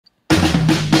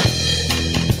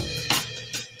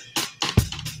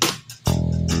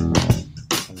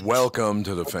Welcome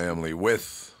to the family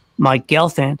with Mike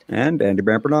Gelfand. And Andy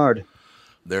Barnard.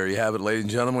 There you have it, ladies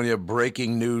and gentlemen. You have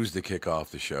breaking news to kick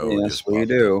off the show. Yes, we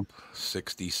do.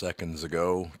 60 seconds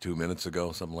ago, 2 minutes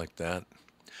ago, something like that.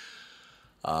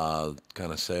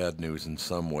 Kind of sad news in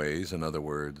some ways, in other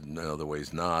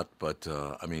ways not. But,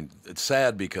 I mean, it's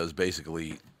sad because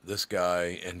basically this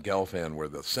guy and Gelfand were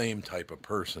the same type of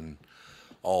person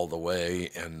all the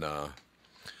way. And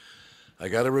I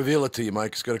got to reveal it to you,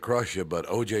 Mike. It's going to crush you, but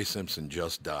O.J. Simpson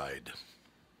just died.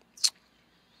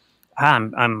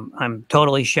 I'm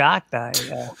totally shocked. I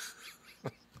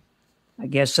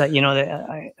guess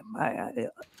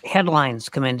headlines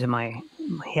come into my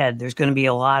head. There's going to be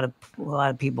a lot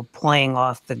of people playing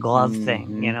off the glove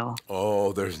thing.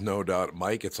 Oh, there's no doubt,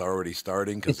 Mike. It's already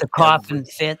starting. It's the coffin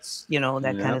fits. That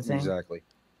kind of thing. Exactly.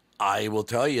 I will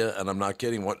tell you, and I'm not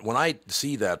kidding. When I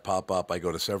see that pop up, I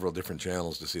go to several different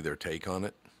channels to see their take on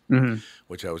it.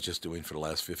 Which I was just doing for the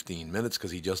last 15 minutes because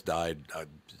he just died a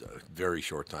very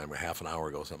short time, half an hour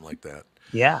ago, something like that.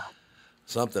 Yeah.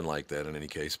 Something like that in any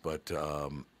case. But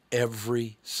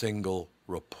every single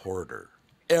reporter,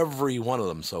 every one of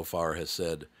them so far has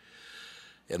said,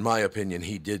 in my opinion,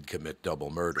 he did commit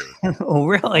double murder. Oh,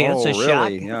 really? That's a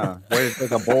shock. Yeah. Way to take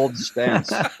a bold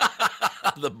stance.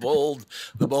 The bold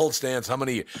stance. How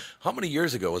many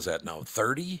years ago was that now?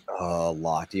 30? A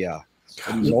lot, yeah.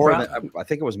 God, more than, I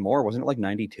think it was more. Wasn't it like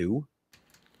 92?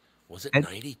 Was it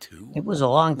 92? It was a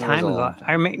long time ago.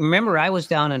 I remember I was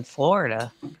down in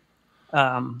Florida,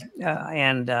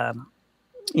 and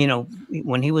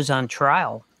when he was on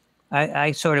trial,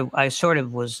 I sort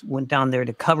of went down there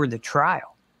to cover the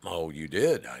trial. Oh, you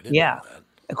did? I didn't Yeah. know that.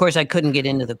 Of course, I couldn't get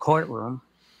into the courtroom.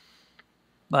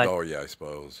 But, oh, yeah, I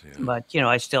suppose. Yeah. But,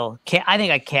 I still I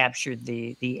think I captured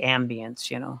the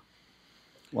ambience,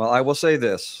 Well, I will say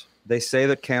this. They say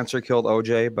that cancer killed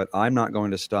OJ, but I'm not going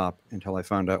to stop until I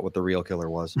find out what the real killer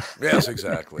was. Yes,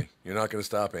 exactly. You're not going to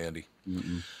stop, Andy.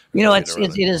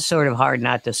 It is sort of hard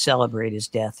not to celebrate his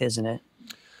death, isn't it?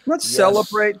 Not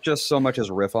celebrate just so much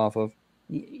as riff off of.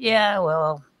 Yeah,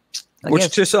 well. Which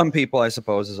to some people, I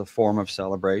suppose, is a form of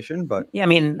celebration. But yeah, I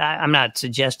mean, I'm not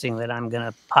suggesting that I'm going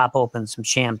to pop open some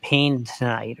champagne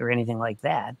tonight or anything like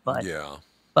that. But yeah.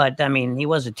 But I mean, he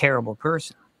was a terrible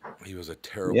person. He was a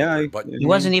terrible person, but he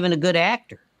wasn't even a good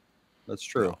actor. That's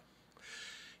true. No.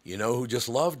 You know who just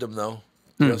loved him, though?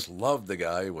 Just loved the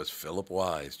guy was Philip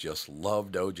Wise. Just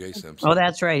loved O.J. Simpson. Oh,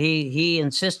 that's right. He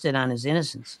insisted on his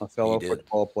innocence. A fellow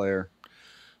football player.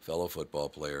 Fellow football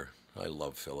player. I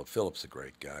love Philip. Philip's a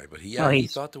great guy, but he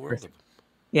thought the world of him.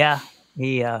 Yeah,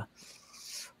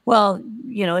 well,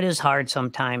 it is hard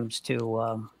sometimes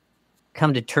to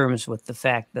come to terms with the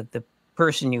fact that the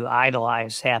person you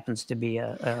idolize happens to be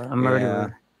a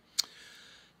murderer.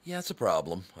 Yeah, it's a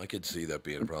problem. I could see that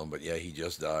being a problem. But yeah, he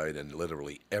just died, and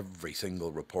literally every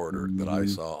single reporter that I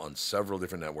saw on several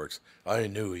different networks, I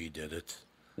knew he did it.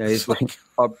 Yeah, it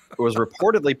was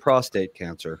reportedly prostate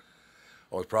cancer.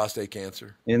 Oh, it's prostate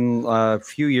cancer? In a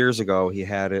few years ago, he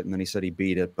had it, and then he said he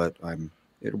beat it, but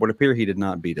it would appear he did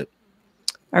not beat it.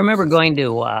 I remember going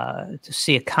to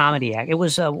see a comedy act. It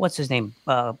was what's his name?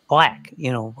 Black.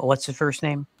 What's his first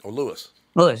name? Oh, Lewis.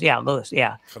 Lewis. Yeah.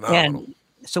 Phenomenal. And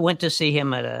so went to see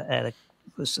him at a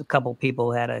couple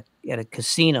people at a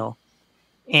casino,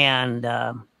 and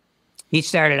he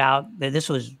started out. This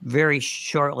was very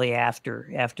shortly after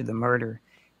the murder,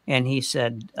 and he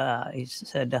said,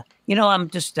 I'm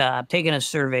just taking a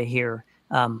survey here.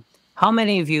 How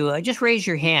many of you just raise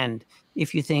your hand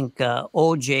if you think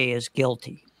OJ is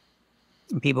guilty?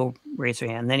 And people raise their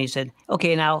hand. Then he said,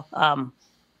 okay, now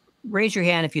raise your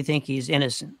hand if you think he's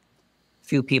innocent. A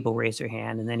few people raised their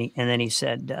hand. And then he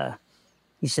said,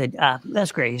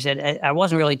 that's great. He said, I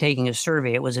wasn't really taking a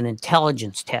survey. It was an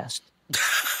intelligence test.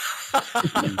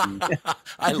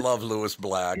 I love Lewis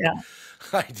Black. Yeah.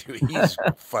 I do. He's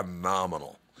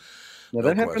phenomenal. Yeah,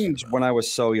 that happened when I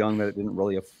was so young that it didn't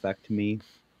really affect me.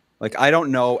 Like, I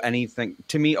don't know anything.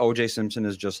 To me, O.J. Simpson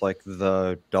is just like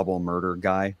the double murder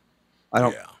guy. I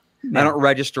don't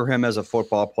register him as a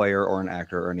football player or an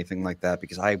actor or anything like that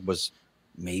because I was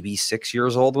maybe 6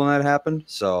 years old when that happened,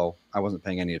 so I wasn't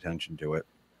paying any attention to it.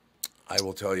 I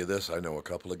will tell you this. I know a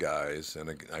couple of guys,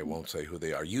 and I won't say who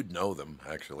they are. You'd know them,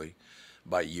 actually.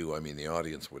 By you, I mean the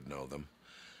audience would know them.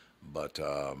 But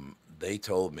they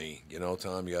told me,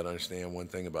 Tom, you got to understand one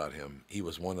thing about him. He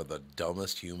was one of the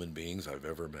dumbest human beings I've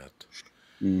ever met.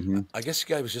 I guess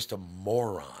the guy was just a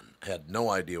moron. Had no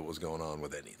idea what was going on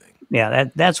with anything. Yeah,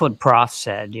 that's what Prof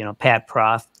said. Pat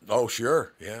Prof. Oh,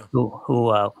 sure, yeah. Who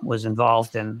was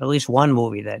involved in at least one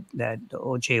movie that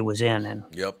OJ was in, and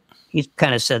yep, he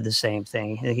kind of said the same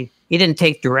thing. He didn't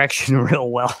take direction real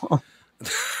well.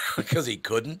 Because he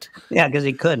couldn't. Yeah, because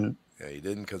he couldn't. Yeah, he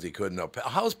didn't because he couldn't. No,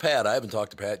 how's Pat? I haven't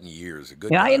talked to Pat in years. A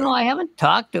good Yeah, guy. you know, I haven't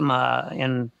talked to him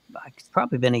in it's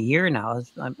probably been a year now.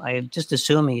 I just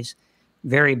assume he's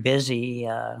very busy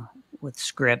with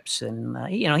scripts,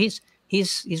 and you know, he's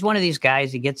one of these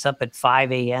guys. He gets up at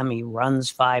 5 a.m. He runs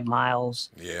 5 miles.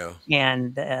 Yeah,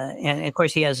 and of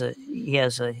course he has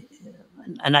a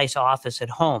nice office at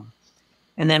home.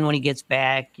 And then when he gets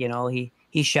back, you know, he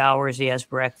showers, he has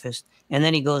breakfast, and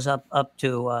then he goes up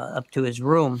to his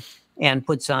room and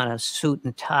puts on a suit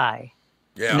and tie.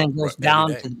 yeah. And then goes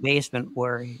down to the basement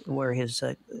where his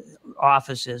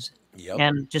office is,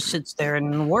 and just sits there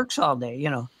and works all day, you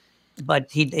know.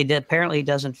 But he apparently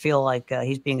doesn't feel like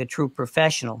he's being a true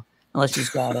professional unless he's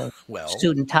got a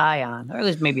suit and tie on, or at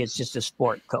least maybe it's just a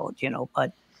sport coat, you know.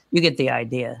 But you get the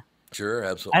idea. Sure,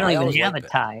 absolutely. I don't even have a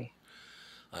tie.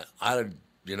 I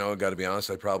you know, got to be honest,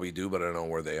 I probably do, but I don't know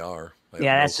where they are.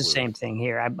 Yeah, that's the same thing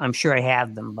here. I'm sure I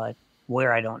have them, but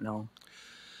where I don't know.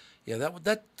 Yeah,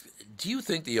 that. Do you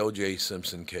think the O.J.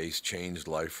 Simpson case changed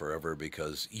life forever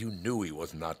because you knew he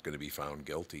was not going to be found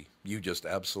guilty? You just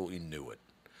absolutely knew it.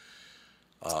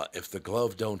 If the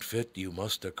glove don't fit, you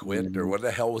must acquit, or what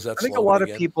the hell was that? I think a lot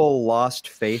of people lost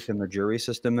faith in the jury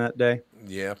system that day.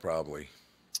 Yeah, probably.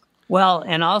 Well,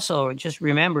 and also just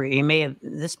remember,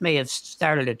 this may have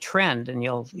started a trend, and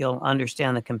you'll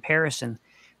understand the comparison.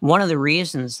 One of the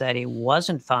reasons that he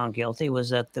wasn't found guilty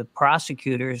was that the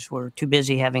prosecutors were too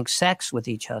busy having sex with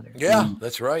each other. Yeah,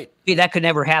 that's right. See, that could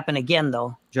never happen again,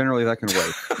 though. Generally, that can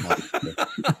wait.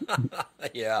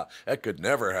 Yeah, that could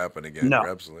never happen again. No. You're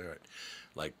absolutely right.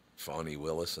 Like Fonnie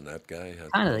Willis and that guy.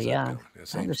 Kind of, yeah.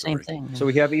 Kind of the same thing. So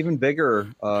we have even bigger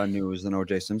news than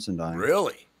O.J. Simpson dying.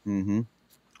 Really? Mm-hmm.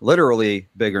 Literally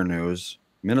bigger news.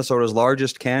 Minnesota's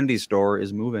largest candy store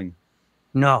is moving.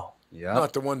 No. Yeah.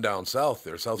 Not the one down south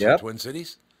there, south of Twin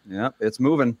Cities? Yep, it's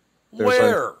moving. There's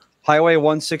Where? a Highway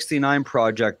 169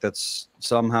 project that's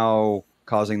somehow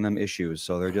causing them issues,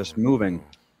 so they're just moving.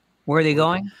 Where are they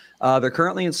going? They're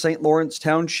currently in St. Lawrence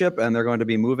Township, and they're going to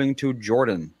be moving to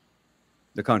Jordan,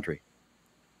 the country.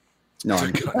 No,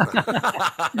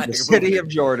 the city of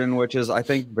Jordan, which is, I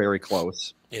think, very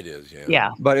close. It is, yeah. Yeah.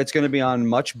 But it's going to be on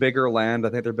much bigger land. I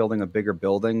think they're building a bigger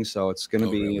building, so it's going to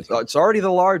be, really? It's already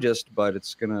the largest, but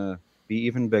it's going to be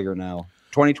even bigger now.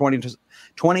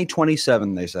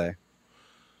 2027, they say.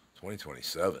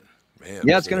 2027. Man.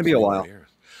 Yeah, it's going to be a while. Years.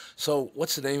 So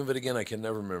what's the name of it again? I can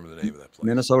never remember the name of that place.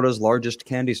 Minnesota's largest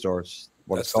candy store.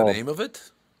 That's the name of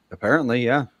it? Apparently,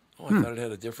 yeah. Oh, I thought it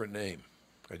had a different name.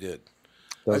 I did.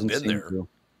 I've been there.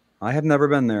 I have never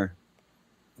been there.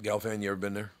 Galfan, you ever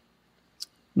been there?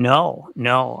 No.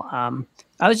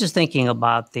 I was just thinking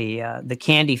about the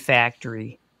candy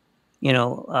factory. You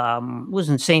know, it was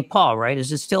in St. Paul, right?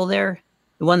 Is it still there?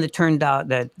 The one that turned out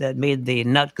that made the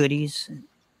nut goodies.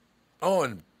 Oh,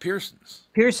 and Pearson's.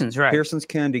 Pearson's, right? Pearson's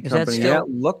Candy Company. Yeah, it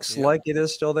looks like it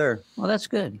is still there. Well, that's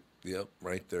good. Yep,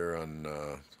 right there on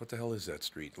what the hell is that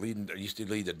street? Used to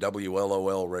lead to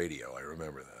WLOL radio. I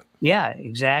remember that. Yeah,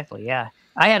 exactly. Yeah,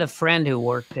 I had a friend who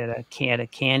worked at a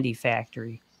candy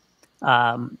factory.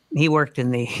 He worked in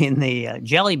the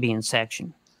jelly bean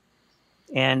section,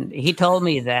 and he told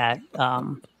me that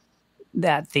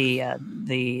that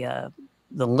the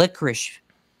licorice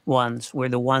ones were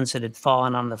the ones that had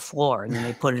fallen on the floor, and then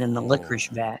they put it in the licorice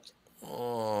vat.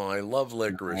 Oh, I love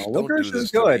licorice. Oh, licorice is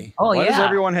good. Oh, Why does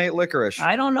everyone hate licorice?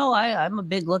 I don't know. I'm a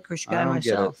big licorice guy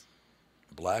myself.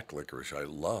 Black licorice, I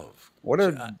love.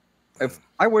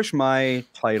 I wish my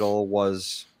title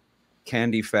was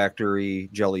Candy Factory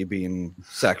Jelly Bean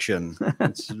Section.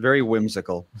 It's very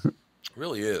whimsical. It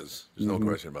really is. There's no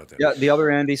question about that. Yeah, the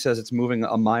other Andy says it's moving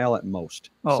a mile at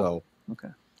most. Oh, so okay.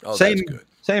 Oh, that's good.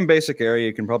 Same basic area.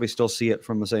 You can probably still see it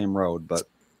from the same road, but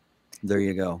there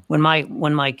you go. When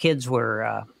my kids were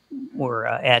at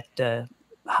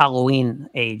Halloween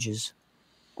ages,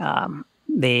 my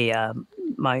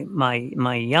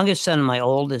youngest son and my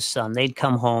oldest son, they'd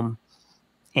come home,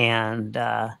 and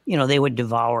they would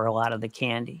devour a lot of the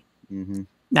candy. Mm-hmm.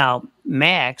 Now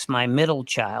Max, my middle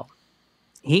child,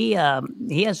 he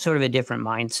has sort of a different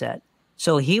mindset.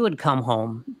 So he would come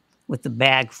home with the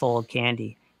bag full of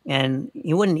candy, and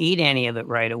he wouldn't eat any of it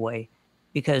right away,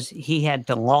 because he had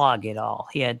to log it all.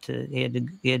 He had to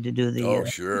do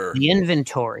the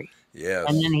inventory. Yes.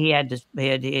 And then he had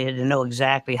to know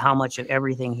exactly how much of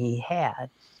everything he had.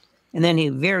 And then he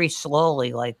very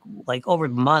slowly, like over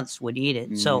months, would eat it.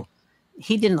 Mm-hmm. So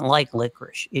he didn't like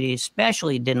licorice. He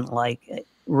especially didn't like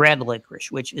red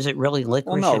licorice, which is it really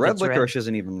licorice? Well, no, red licorice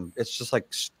isn't even, it's just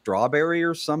like strawberry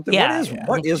or something. Yeah.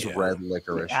 What is red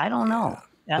licorice? I don't know.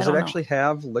 Does it actually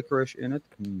have licorice in it?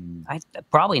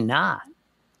 Probably not.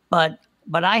 but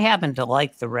I happen to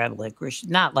like the red licorice,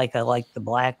 not like I like the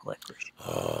black licorice.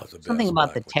 Oh, the Something best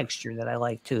about the black licorice. texture that I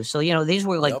like too. So these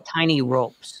were like Yep. tiny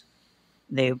ropes.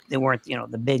 They weren't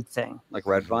the big thing. Like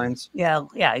red vines. Yeah,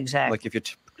 exactly. Like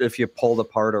if you pulled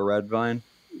apart a red vine.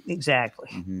 Exactly.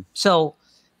 Mm-hmm. So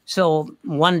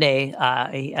one day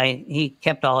he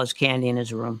kept all his candy in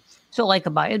his room. So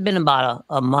it'd been about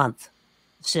a month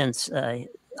since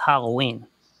Halloween,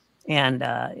 and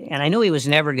I knew he was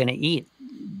never going to eat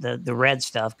the red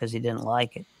stuff because he didn't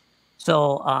like it.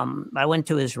 So I went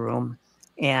to his room,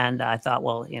 and I thought,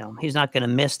 well, he's not going to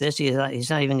miss this. He's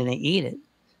not even going to eat it.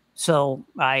 So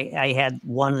I had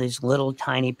one of these little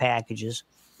tiny packages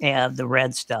of the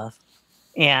red stuff,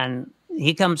 and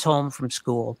he comes home from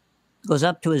school, goes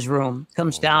up to his room,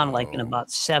 comes down like in about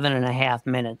 7.5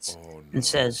 minutes, and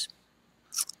says,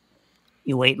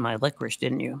 "You ate my licorice,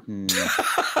 didn't you?"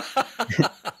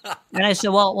 And I said,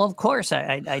 well, of course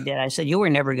I did. I said, "You were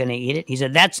never going to eat it." He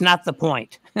said, "That's not the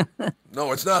point."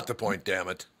 No, it's not the point, damn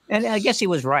it. And I guess he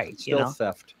was right. Still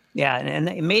theft. Yeah, and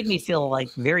it made me feel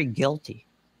like very guilty.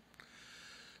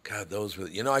 God, those were,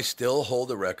 I still hold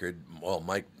the record. Well,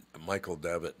 Michael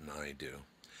Davitt and I do.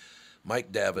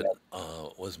 Mike Davitt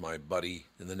was my buddy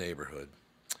in the neighborhood.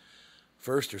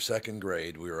 First or second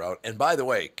grade, we were out. And by the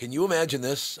way, can you imagine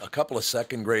this? A couple of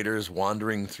second graders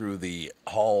wandering through the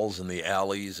halls and the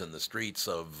alleys and the streets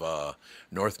of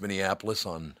North Minneapolis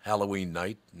on Halloween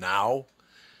night now?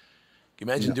 Can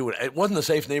you imagine doing it? It wasn't a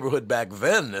safe neighborhood back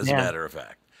then, as a matter of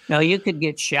fact. No, you could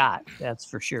get shot, that's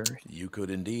for sure. You could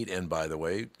indeed. And by the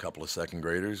way, a couple of second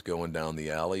graders going down the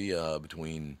alley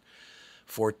between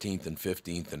 14th and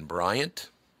 15th and Bryant,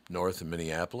 north of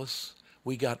Minneapolis.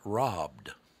 We got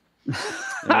robbed.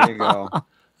 There you go.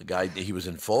 The guy, he was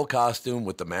in full costume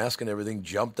with the mask and everything,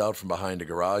 jumped out from behind a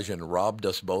garage and robbed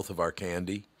us both of our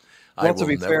candy. Well, I will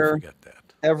never forget that.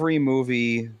 Every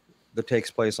movie that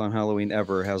takes place on Halloween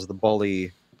ever has the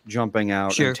bully jumping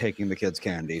out and taking the kids'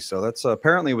 candy. So that's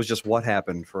apparently was just what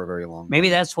happened for a very long time. Maybe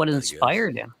that's what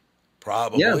inspired him.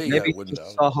 Probably. Yeah, maybe he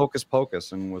just saw Hocus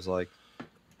Pocus and was like,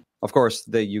 of course,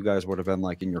 you guys would have been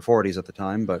like in your 40s at the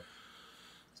time, but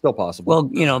still possible. Well,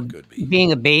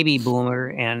 being a baby boomer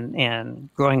and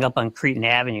growing up on Cretin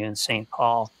Avenue in St.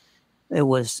 Paul, it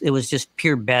was just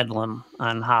pure bedlam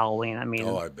on Halloween. I mean,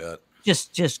 I bet.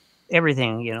 Just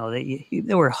everything,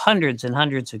 there were hundreds and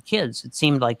hundreds of kids. It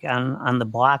seemed like on the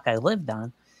block I lived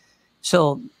on.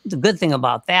 So the good thing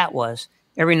about that was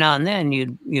every now and then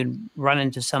you'd run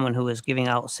into someone who was giving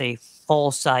out, say,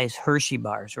 full-size Hershey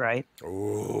bars, right?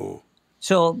 Oh.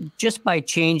 So just by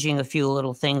changing a few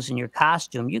little things in your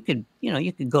costume, you could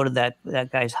go to that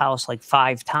guy's house like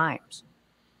 5 times.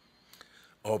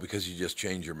 Oh, because you just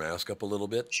change your mask up a little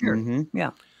bit? Sure. Mm-hmm.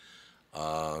 Yeah.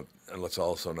 And let's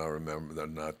also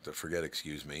not to forget,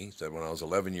 that when I was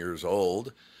 11 years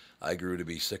old, I grew to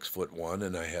be 6'1"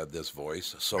 and I had this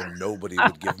voice, so nobody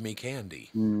would give me candy.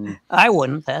 I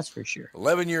wouldn't, that's for sure.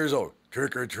 11 years old,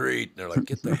 trick or treat. And they're like,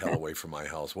 get the hell away from my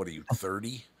house. What are you,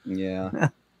 30? Yeah.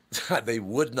 They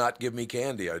would not give me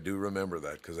candy. I do remember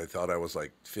that because I thought I was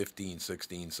like 15,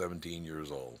 16, 17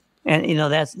 years old. And,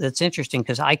 that's interesting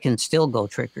because I can still go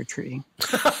trick or treating.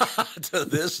 To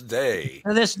this day.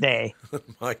 To this day.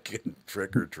 I can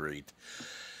trick or treat.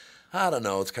 I don't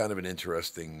know. It's kind of an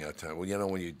interesting time. Well,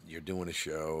 when you're doing a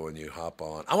show and you hop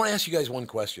on. I want to ask you guys one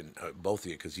question, both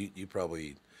of you, because you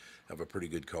probably have a pretty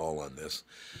good call on this.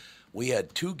 We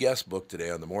had 2 guests booked today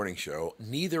on the morning show.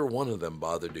 Neither one of them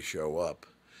bothered to show up.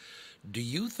 Do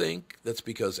you think that's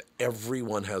because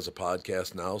everyone has a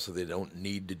podcast now, so they don't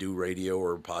need to do radio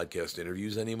or podcast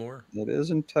interviews anymore? It is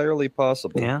entirely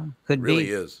possible. Yeah, could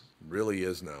be. Really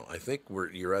is now. I think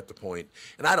you're at the point,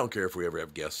 and I don't care if we ever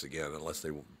have guests again, unless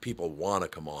people want to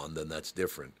come on, then that's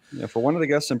different. Yeah, for one of the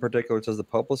guests in particular, it says the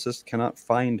publicist cannot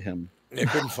find him. They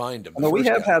couldn't find him. Although we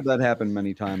have had that happen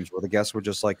many times where the guests would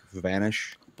just like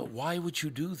vanish. But why would you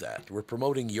do that? We're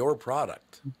promoting your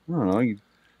product. I don't know. You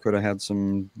could have had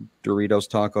some Doritos,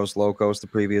 Tacos, Locos the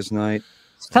previous night.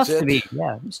 It's tough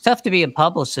to be a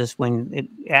publicist when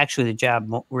the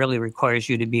job really requires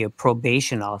you to be a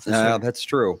probation officer. Yeah, that's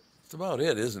true. That's about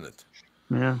it, isn't it?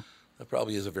 Yeah. That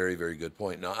probably is a very, very good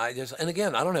point. Now, and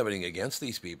again, I don't have anything against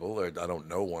these people. I don't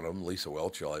know one of them, Lisa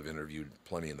Welchel. I've interviewed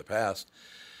plenty in the past.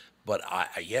 But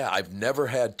I've never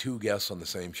had 2 guests on the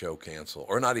same show cancel,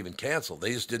 or not even cancel.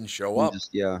 They just didn't show up.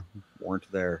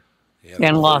 Weren't there. Yeah,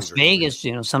 in Las Vegas,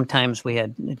 sometimes we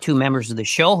had 2 members of the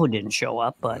show who didn't show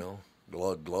up, but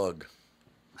glug.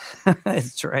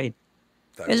 That's right.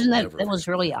 That was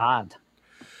really odd.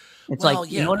 It's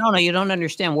you don't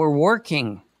understand. We're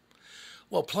working.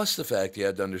 Well, plus the fact you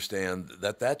had to understand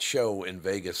that that show in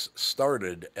Vegas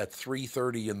started at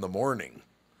 3:30 in the morning.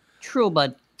 True,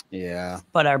 but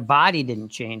our body didn't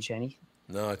change any.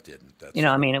 No, it didn't. That's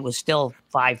I mean, it was still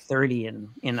 5:30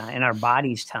 in our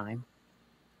body's time.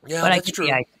 Yeah, but that's true.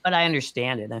 Yeah, but I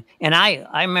understand it, and I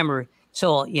remember.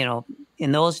 So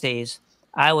in those days,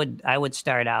 I would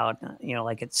start out,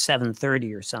 like at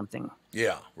 7:30 or something.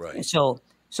 Yeah, right. And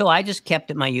so I just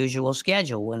kept it my usual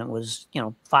schedule. When it was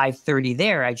 5:30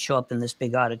 there, I'd show up in this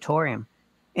big auditorium,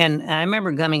 and I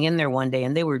remember coming in there one day,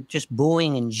 and they were just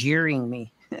booing and jeering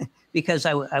me because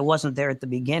I wasn't there at the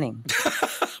beginning.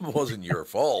 It wasn't your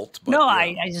fault. But no,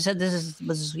 yeah. I just said this is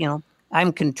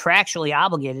I'm contractually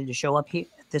obligated to show up here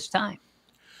at this time.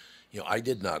 I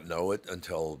did not know it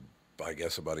until I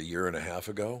guess about a year and a half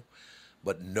ago.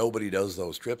 But nobody does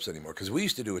those trips anymore because we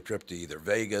used to do a trip to either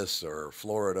Vegas or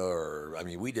Florida, or I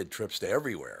mean, we did trips to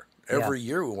everywhere. Every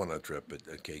year we went on a trip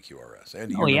at KQRS.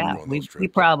 Andy, we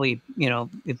probably,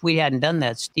 if we hadn't done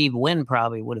that, Steve Wynn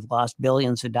probably would have lost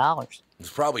billions of dollars.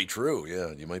 It's probably true.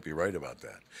 Yeah, you might be right about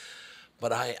that.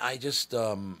 But I just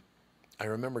I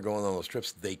remember going on those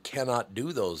trips. They cannot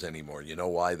do those anymore. You know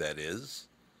why that is?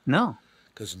 No,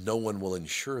 because no one will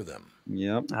insure them.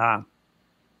 Yep.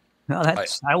 No,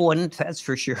 I wouldn't. That's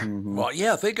for sure. Mm-hmm. Well,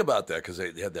 yeah, think about that because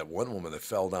they had that one woman that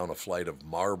fell down a flight of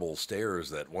marble stairs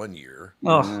that one year.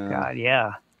 Oh, God,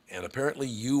 yeah. And apparently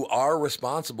you are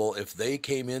responsible. If they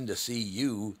came in to see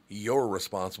you, you're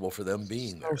responsible for them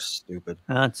being there. So stupid.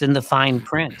 It's in the fine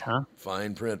print, huh?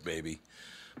 Fine print, baby.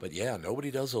 But yeah, nobody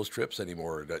does those trips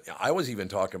anymore. I was even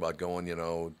talking about going,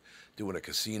 doing a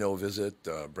casino visit,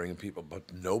 bringing people, but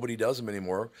nobody does them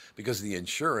anymore because the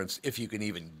insurance, if you can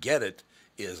even get it,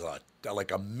 is like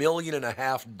 $1.5 million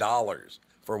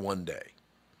for one day.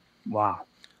 Wow.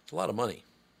 It's a lot of money.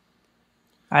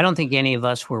 I don't think any of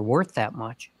us were worth that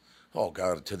much. Oh,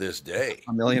 God, to this day.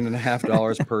 $1.5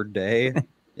 million per day.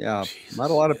 Yeah, Jesus,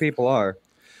 not a lot of people are.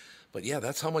 But yeah,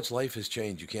 that's how much life has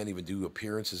changed. You can't even do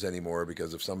appearances anymore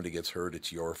because if somebody gets hurt,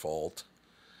 it's your fault,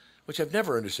 which I've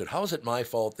never understood. How is it my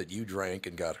fault that you drank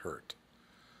and got hurt?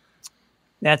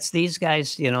 That's these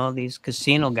guys, these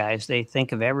casino guys. They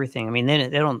think of everything. I mean,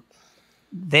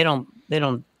 they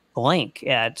don't blink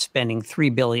at spending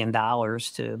 $3 billion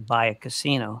to buy a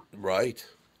casino. Right.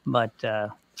 But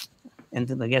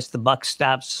and I guess the buck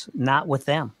stops not with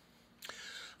them.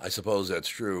 I suppose that's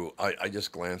true. I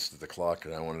just glanced at the clock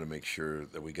and I wanted to make sure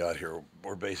that we got here.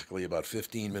 We're basically about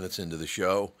 15 minutes into the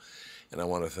show, and I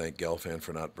want to thank Gelfand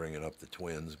for not bringing up the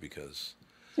Twins because.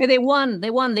 Yeah, they won.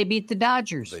 They beat the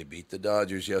Dodgers. They beat the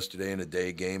Dodgers yesterday in a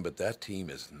day game, but that team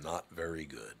is not very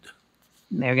good.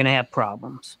 They're going to have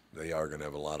problems. They are going to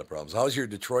have a lot of problems. How's your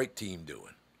Detroit team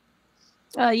doing?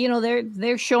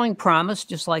 They're showing promise,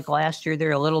 just like last year.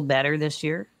 They're a little better this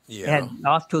year. Yeah. They had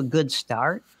off to a good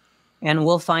start, and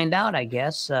we'll find out, I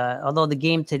guess. Although the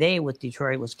game today with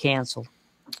Detroit was canceled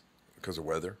because of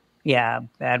weather. Yeah,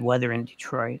 bad weather in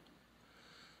Detroit.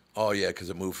 Oh, yeah, because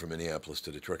it moved from Minneapolis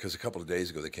to Detroit. Because a couple of days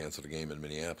ago, they canceled a game in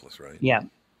Minneapolis, right? Yeah.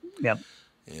 Yep.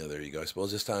 Yeah, there you go. I suppose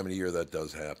this time of the year that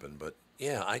does happen. But,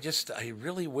 yeah, I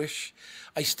really wish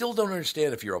 – I still don't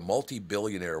understand if you're a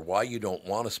multi-billionaire why you don't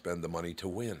want to spend the money to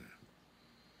win.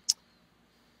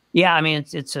 Yeah, I mean,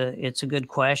 it's a good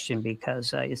question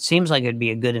because it seems like it'd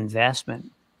be a good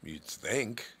investment. You'd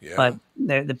think, yeah. But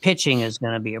the pitching is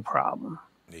going to be a problem.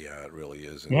 Yeah, it really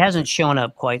is. It hasn't shown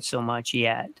up quite so much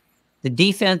yet. The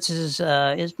defense is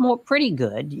more pretty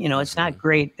good. It's not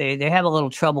great. They have a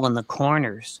little trouble in the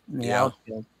corners in the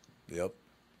outfield. Yep.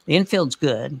 The infield's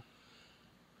good,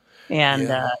 and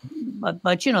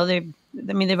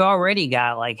they've already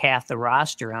got like half the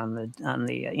roster on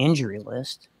the injury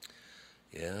list.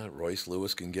 Yeah, Royce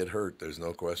Lewis can get hurt. There's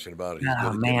no question about it.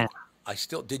 Oh man!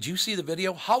 Did you see the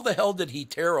video? How the hell did he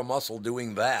tear a muscle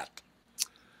doing that?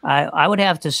 I would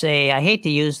have to say, I hate to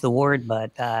use the word,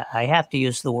 but I have to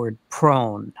use the word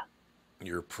prone.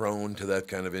 You're prone to that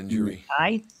kind of injury?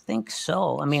 I think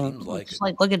so. I mean, it's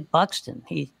like look at Buxton.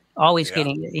 He always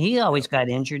got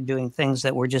injured doing things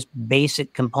that were just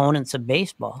basic components of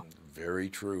baseball. Very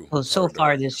true. Well, so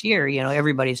far this year,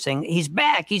 everybody's saying he's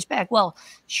back. He's back. Well,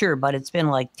 sure, but it's been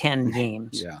like 10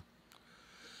 games. Yeah.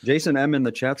 Jason M in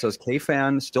the chat says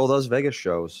K-Fan still does Vegas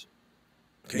shows.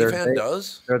 K-Fan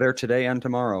does? They're there today and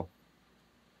tomorrow.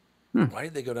 Why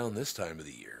did they go down this time of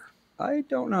the year? I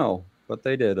don't know, but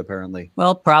they did apparently.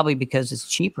 Well, probably because it's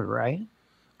cheaper, right?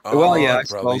 Well, yeah, I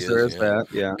suppose there is that.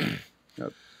 Yeah.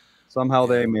 Yep. Somehow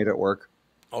they made it work.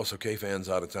 Oh, so K-Fan's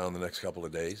out of town the next couple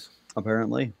of days?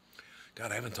 Apparently.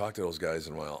 God, I haven't talked to those guys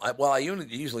in a while. I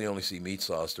usually only see Meat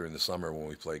Sauce during the summer when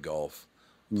we play golf.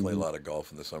 play a lot of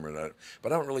golf in the summer,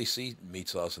 but I don't really see meat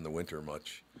sauce in the winter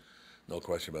much. No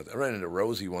question about that. I ran into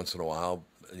Rosie once in a while.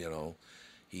 You know,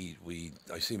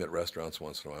 I see him at restaurants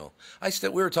once in a while.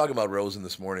 We were talking about Rosen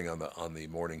this morning on the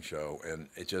morning show, and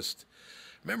it just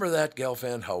remember that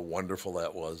Gelfand, how wonderful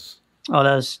that was. Oh,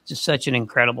 that was just such an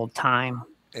incredible time.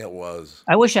 It was.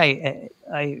 I wish I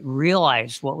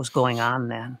realized what was going on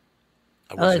then.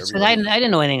 I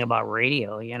didn't know anything about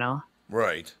radio, you know.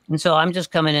 Right. And so I'm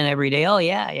just coming in every day. Oh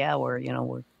yeah,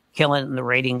 we're killing the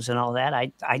ratings and all that.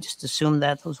 I just assumed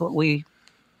that was what we,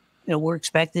 were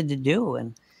expected to do.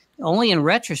 And only in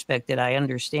retrospect did I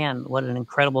understand what an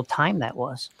incredible time that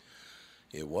was.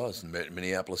 It was.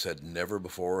 Minneapolis had never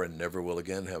before and never will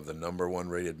again have the #1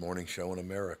 rated morning show in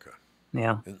America.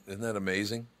 Yeah. Isn't that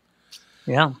amazing?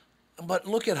 Yeah. But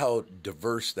look at how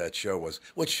diverse that show was,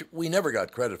 which we never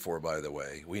got credit for, by the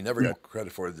way. We never got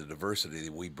credit for the diversity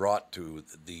that we brought to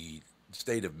the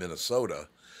state of Minnesota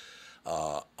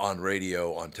on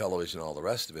radio, on television, all the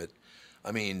rest of it.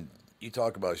 I mean, you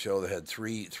talk about a show that had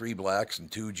three blacks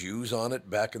and 2 Jews on it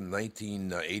back in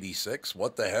 1986.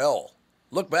 What the hell?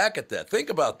 Look back at that. Think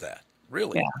about that.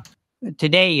 Really. Yeah.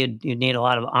 Today, you'd need a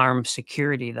lot of armed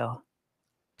security, though.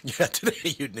 Yeah,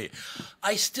 today you'd need.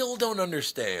 I still don't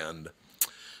understand.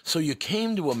 So you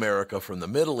came to America from the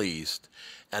Middle East,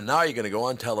 and now you're going to go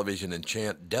on television and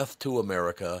chant "Death to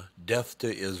America, Death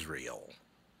to Israel."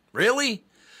 Really?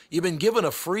 You've been given a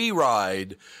free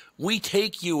ride. We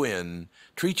take you in,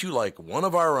 treat you like one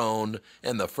of our own,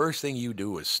 and the first thing you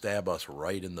do is stab us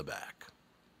right in the back.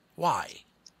 Why?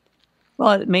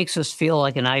 Well, it makes us feel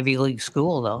like an Ivy League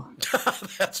school, though.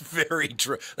 That's very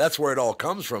true. That's where it all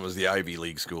comes from, is the Ivy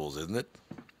League schools, isn't it?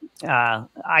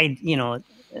 I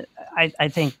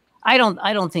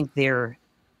don't think they're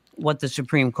what the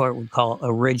Supreme Court would call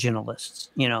originalists.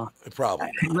 Probably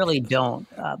I really don't.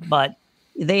 But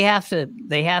they have to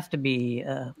be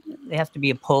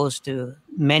opposed to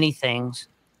many things,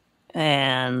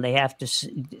 and they have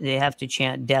to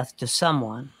chant death to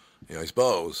someone. Yeah, I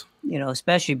suppose.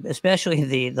 Especially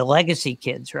the legacy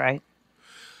kids, right?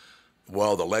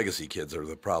 Well, the legacy kids are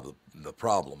the problem. The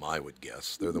problem, I would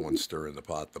guess, they're the ones stirring the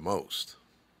pot the most.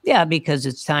 Yeah, because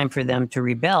it's time for them to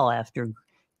rebel after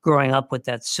growing up with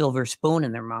that silver spoon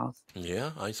in their mouth.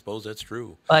 Yeah, I suppose that's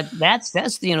true. But that's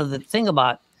the thing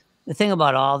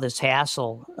about all this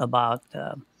hassle about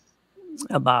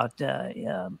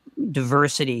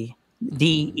diversity.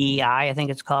 DEI, I think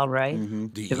it's called, right? Mm-hmm.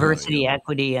 Diversity,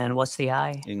 equity, and what's the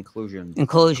I? Inclusion.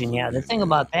 Yeah. The thing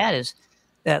about that is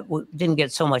that didn't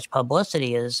get so much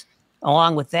publicity is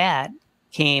along with that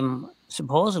came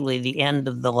supposedly the end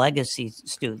of the legacy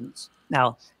students.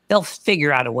 Now, they'll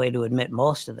figure out a way to admit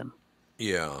most of them.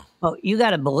 Yeah. Well, you got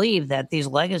to believe that these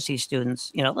legacy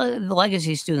students, the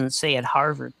legacy students say at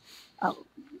Harvard,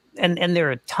 and there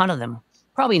are a ton of them,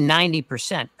 probably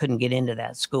 90% couldn't get into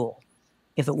that school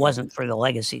if it wasn't for the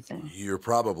legacy thing. You're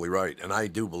probably right. And I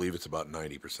do believe it's about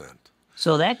 90%.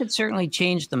 So that could certainly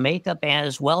change the makeup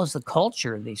as well as the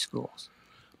culture of these schools.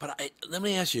 But let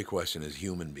me ask you a question as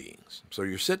human beings. So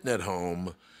you're sitting at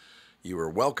home, you were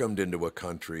welcomed into a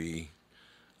country,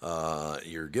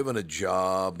 you're given a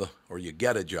job, or you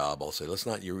get a job, I'll say.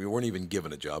 You weren't even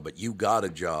given a job, but you got a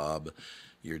job,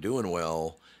 you're doing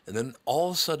well, and then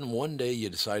all of a sudden one day you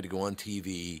decide to go on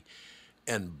TV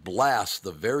and blast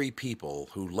the very people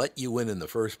who let you in the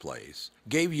first place,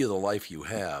 gave you the life you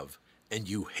have, and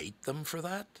you hate them for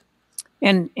that?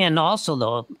 And also,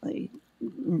 though,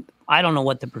 I don't know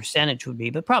what the percentage would be,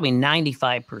 but probably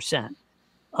 95%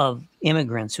 of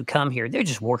immigrants who come here, they're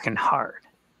just working hard,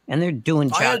 and they're doing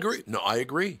jobs. I agree. No, I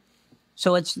agree.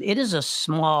 So it's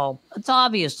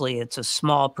obviously a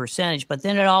small percentage, but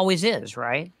then it always is,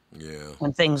 right? Yeah.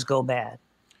 When things go bad.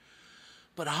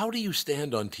 But how do you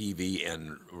stand on TV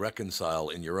and reconcile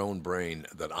in your own brain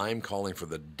that I'm calling for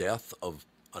the death of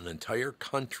an entire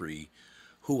country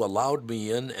who allowed me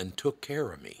in and took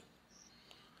care of me?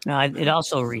 Now, it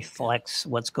also reflects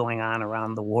what's going on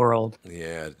around the world.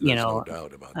 Yeah, there's no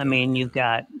doubt about that. I mean, you've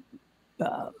got,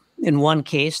 in one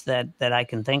case that I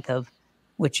can think of,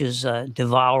 which is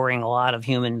devouring a lot of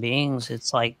human beings,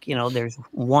 it's like, there's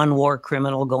one war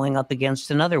criminal going up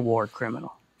against another war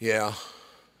criminal. Yeah.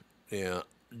 Yeah.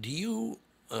 Do you,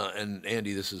 and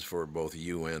Andy, this is for both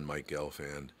you and Mike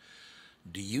Gelfand,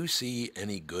 do you see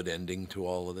any good ending to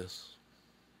all of this?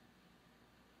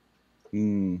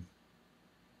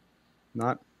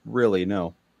 Not really,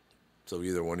 no. So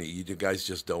either one of you guys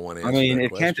just don't want to answer that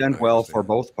question? Can't end well for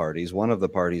both parties. One of the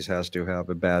parties has to have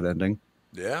a bad ending.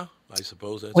 Yeah, I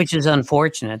suppose that's which is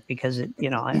unfortunate because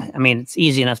it's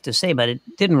easy enough to say, but it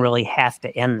didn't really have to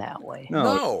end that way.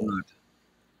 No.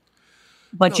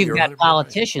 But No, you've you're got 100% right.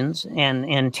 politicians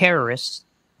and terrorists,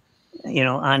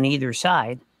 on either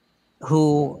side,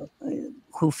 who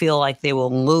feel like they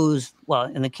will lose. Well,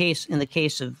 in the case of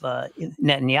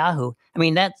Netanyahu, I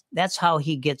mean that's how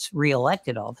he gets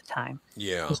reelected all the time.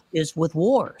 Yeah. Is with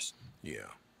wars. Yeah.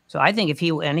 So I think if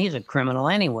he's a criminal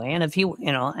anyway, and if he,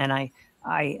 and I,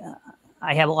 I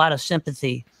have a lot of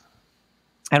sympathy.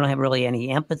 I don't have really any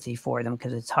empathy for them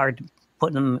because it's hard to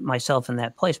put myself in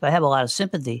that place. But I have a lot of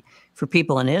sympathy for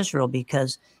people in Israel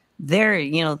because they're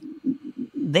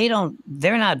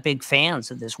not big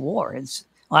fans of this war. It's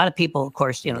a lot of people, of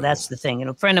course, No. that's the thing.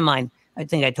 A friend of mine, I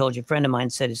think I told you, a friend of mine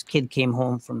said his kid came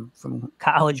home from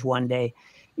college one day,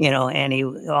 and he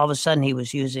all of a sudden he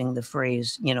was using the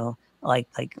phrase,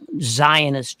 like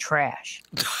Zionist trash.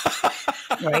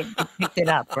 Right? He picked it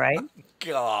up, right?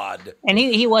 God. And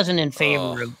he wasn't in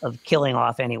favor of killing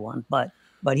off anyone, but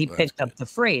he picked up the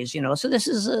phrase, So this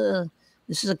is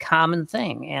a common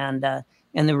thing, and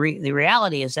the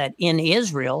reality is that in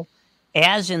Israel,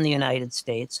 as in the United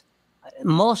States,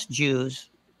 most Jews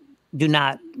do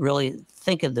not really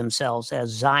think of themselves as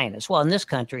Zionists. Well, in this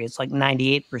country, it's like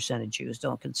 98% of Jews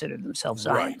don't consider themselves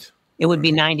Zionists. Right. It would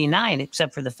be 99,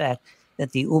 except for the fact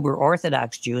that the uber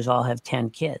Orthodox Jews all have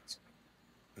 10 kids.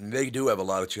 They do have a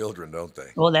lot of children, don't they?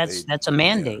 Well, that's a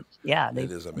mandate. Yeah,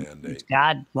 it is a mandate.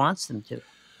 God wants them to.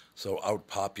 So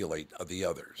outpopulate the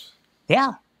others.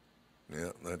 Yeah.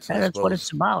 Yeah, that's what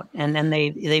it's about. And then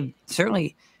they've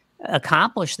certainly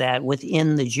accomplished that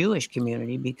within the Jewish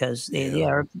community because they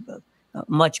are a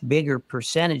much bigger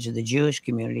percentage of the Jewish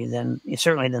community than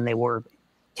they were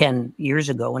 10 years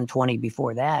ago and 20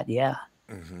 before that. Yeah.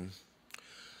 Mm-hmm.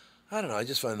 I don't know. I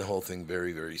just find the whole thing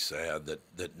very, very sad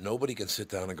that nobody can sit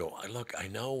down and go, look, I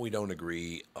know we don't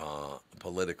agree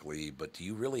politically, but do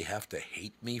you really have to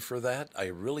hate me for that? I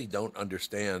really don't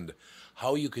understand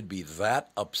how you could be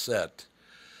that upset.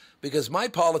 Because my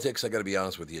politics, I got to be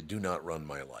honest with you, do not run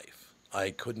my life.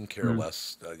 I couldn't care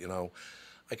less.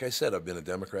 Like I said, I've been a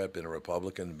Democrat, been a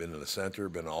Republican, been in the center,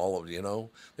 been all of,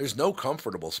 There's no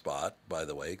comfortable spot, by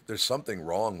the way. There's something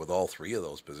wrong with all three of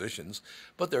those positions,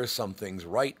 but there's some things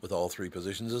right with all three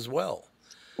positions as well.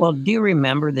 Well, do you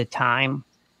remember the time,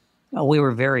 we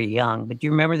were very young, but do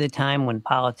you remember the time when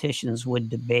politicians would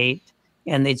debate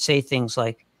and they'd say things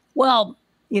like, well,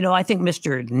 I think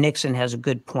Mr. Nixon has a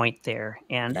good point there.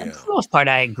 And for the most part,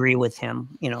 I agree with him,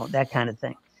 that kind of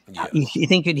thing. Yeah. You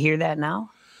think you'd hear that now?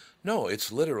 No,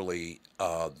 it's literally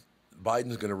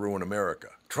Biden's going to ruin America.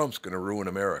 Trump's going to ruin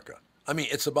America. I mean,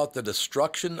 it's about the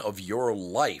destruction of your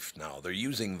life now. They're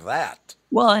using that.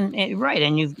 Well, and right,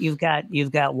 and you've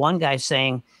got one guy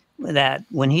saying that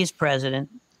when he's president,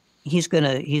 he's going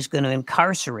to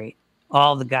incarcerate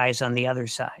all the guys on the other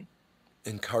side.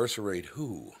 Incarcerate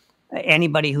who?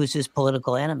 Anybody who's his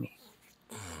political enemy.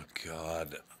 Oh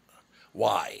God.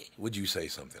 Why would you say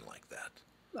something like that?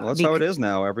 Well, that's how it is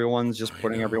now. Everyone's just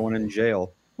putting everyone in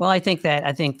jail. Well, I think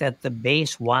that the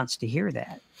base wants to hear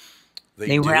that. They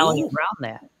do? Rally around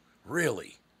that.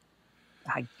 Really?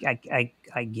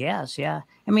 I guess, yeah.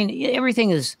 I mean, everything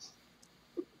is.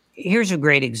 Here's a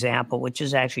great example, which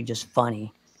is actually just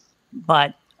funny,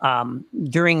 but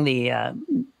during the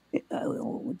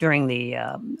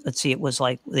let's see, it was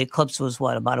like the eclipse was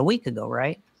about a week ago,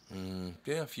 right?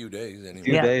 Yeah, a few days anyway.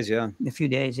 A few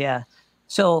days, yeah.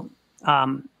 So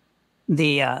on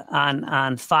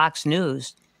Fox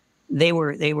News, they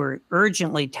were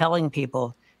urgently telling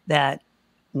people that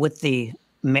with the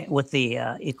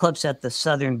eclipse at the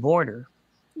southern border,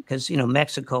 because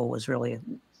Mexico was really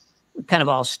kind of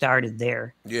all started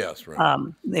there. Yes, right.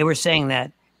 They were saying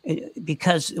that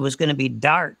because it was going to be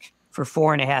dark for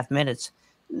 4.5 minutes,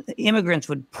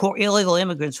 illegal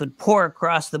immigrants would pour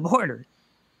across the border.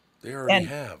 They already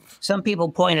have. Some people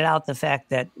pointed out the fact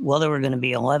that, well, there were going to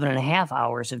be 11.5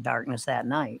 hours of darkness that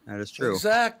night. That is true.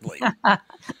 Exactly.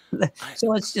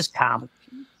 So it's just comic.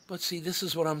 But see, this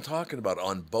is what I'm talking about.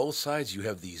 On both sides, you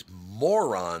have these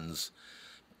morons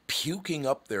puking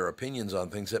up their opinions on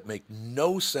things that make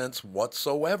no sense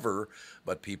whatsoever,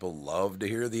 but people love to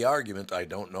hear the argument. I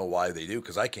don't know why they do,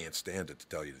 because I can't stand it, to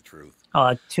tell you the truth.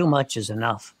 Too much is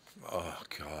enough. Oh,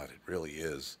 God, it really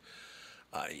is.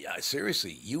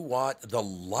 Seriously, you watch the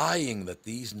lying that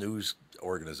these news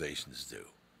organizations do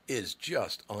is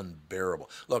just unbearable.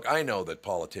 Look, I know that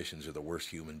politicians are the worst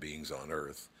human beings on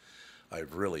earth.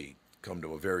 I've really come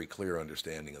to a very clear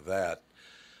understanding of that.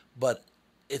 But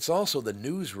it's also the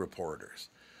news reporters.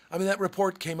 I mean, that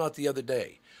report came out the other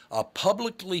day. A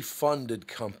publicly funded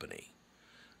company.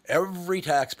 Every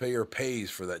taxpayer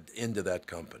pays for that into that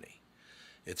company.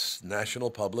 It's National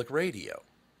Public Radio,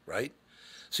 right?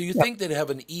 So you think they'd have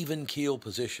an even keel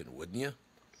position, wouldn't you?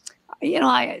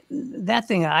 That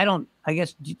thing, I don't, I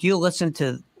guess, do you listen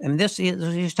to, and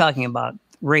he's talking about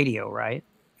radio, right?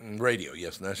 Radio,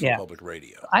 yes, National Yeah. Public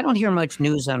Radio. I don't hear much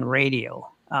news on radio,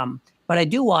 but I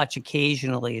do watch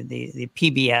occasionally the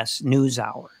PBS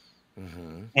NewsHour.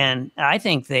 Mm-hmm. And I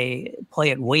think they play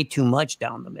it way too much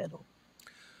down the middle.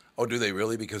 Oh, do they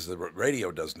really? Because the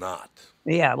radio does not.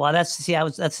 Yeah, well, that's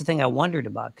the thing I wondered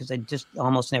about, because I just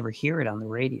almost never hear it on the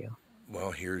radio.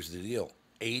 Well, here's the deal.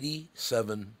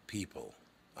 87 people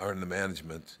are in the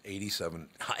management. 87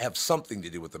 have something to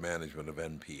do with the management of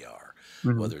NPR,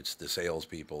 whether it's the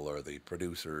salespeople or the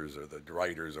producers or the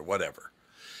writers or whatever.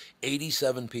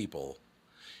 87 people,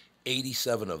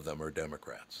 87 of them are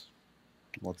Democrats.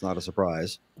 Well, it's not a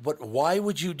surprise. But why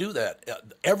would you do that?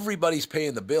 Everybody's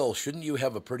paying the bill. Shouldn't you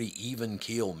have a pretty even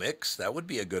keel mix? That would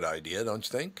be a good idea, don't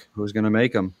you think? Who's going to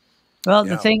make them? Well,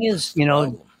 the thing is,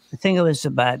 the thing is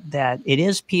about that, it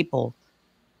is people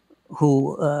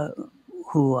who are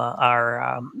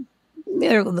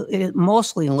they're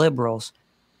mostly liberals.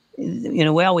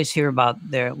 We always hear about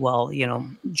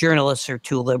journalists are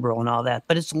too liberal and all that,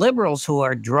 but it's liberals who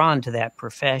are drawn to that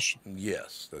profession.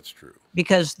 Yes, that's true.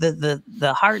 Because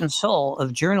the heart and soul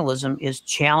of journalism is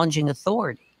challenging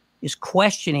authority, is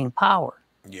questioning power.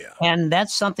 Yeah. And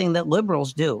that's something that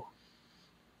liberals do.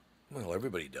 Well,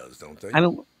 everybody does, don't they? I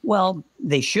mean, well,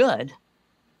 they should.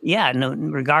 Yeah, no,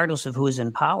 regardless of who's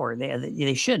in power,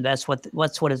 they should. That's what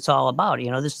it's all about.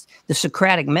 The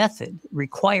Socratic method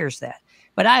requires that.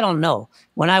 But I don't know.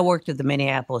 When I worked at the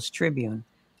Minneapolis Tribune,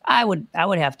 I would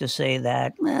have to say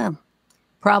that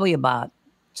probably about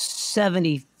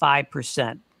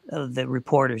 75% of the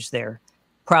reporters there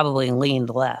probably leaned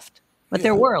left. But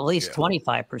there were at least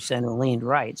 25% who leaned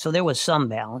right. So there was some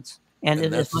balance. And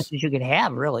as much as you could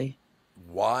have, really.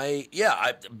 Why?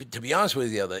 Yeah, to be honest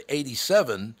with you, the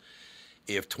 87,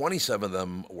 if 27 of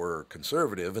them were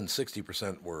conservative and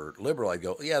 60% were liberal, I'd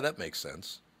go, yeah, that makes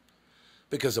sense.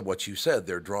 Because of what you said,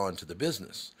 they're drawn to the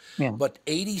business. Yeah. But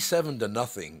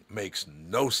 87-0 makes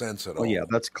no sense at all. Oh, yeah,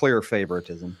 that's clear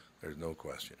favoritism. There's no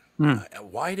question.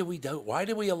 Why do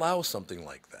we allow something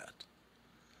like that?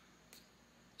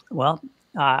 Well,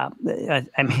 I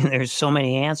mean, there's so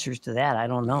many answers to that. I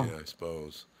don't know. Yeah, I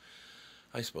suppose.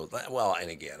 Well, and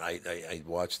again, I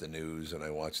watch the news and I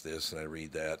watch this and I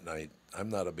read that, and I'm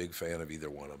not a big fan of either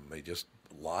one of them. They just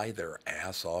lie their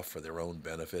ass off for their own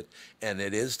benefit, and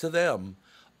it is to them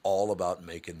all about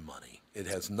making money. It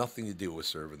has nothing to do with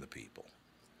serving the people.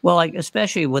 Well,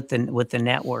 especially with the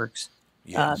networks,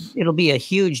 it'll be a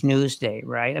huge news day,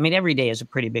 right? I mean, every day is a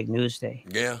pretty big news day.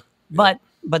 Yeah. But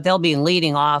they'll be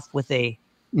leading off with a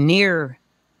near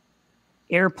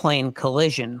airplane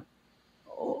collision,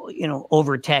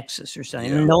 over Texas or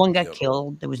something. Yeah. No one got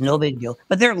killed. There was no big deal.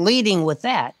 But they're leading with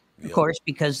that, of course,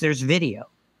 because there's video.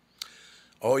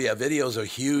 Oh, yeah. Video's a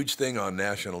huge thing on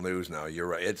national news now. You're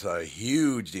right. It's a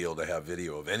huge deal to have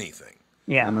video of anything.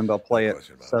 Yeah. And then they'll play it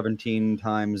 17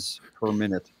 times per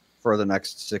minute for the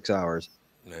next 6 hours.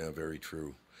 Yeah, very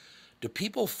true. Do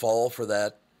people fall for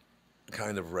that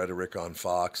kind of rhetoric on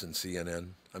Fox and CNN?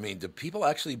 I mean, do people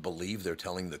actually believe they're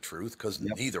telling the truth? Because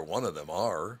neither one of them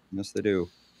are. Yes, they do.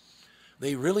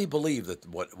 They really believe that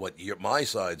what my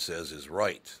side says is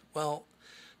right. Well,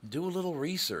 do a little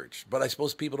research. But I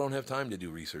suppose people don't have time to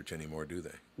do research anymore, do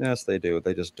they? Yes, they do.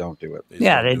 They just don't do it.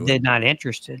 They're not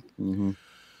interested. Mm-hmm.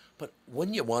 But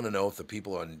wouldn't you want to know if the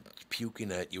people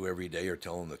puking at you every day are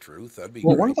telling the truth? That'd be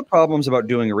great. One of the problems about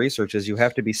doing research is you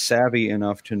have to be savvy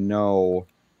enough to know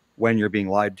when you're being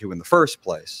lied to in the first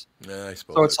place. Yeah, I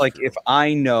suppose so it's like, true. If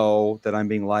I know that I'm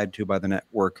being lied to by the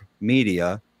network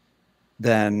media,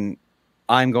 then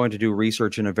I'm going to do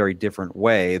research in a very different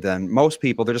way than most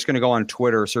people. They're just going to go on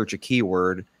Twitter, search a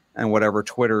keyword, and whatever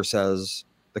Twitter says,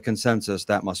 the consensus,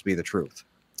 that must be the truth.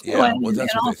 Yeah, well,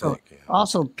 that's what they think. Yeah.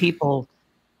 Also, people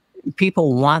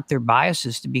want their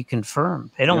biases to be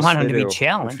confirmed. They don't want them to be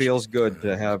challenged. It feels good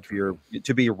to have to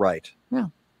be right. Yeah.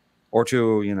 Or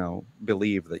to,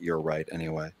 believe that you're right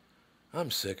anyway. I'm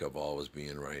sick of always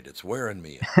being right. It's wearing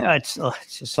me out. It's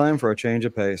just time for a change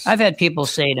of pace. I've had people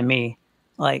say to me,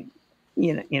 like,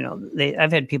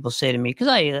 I've had people say to me,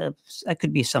 because I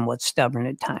could be somewhat stubborn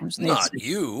at times. Not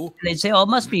you. They'd say, "Oh, it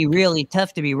must be really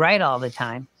tough to be right all the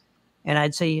time." And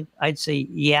I'd say,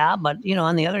 yeah, but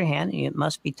on the other hand, it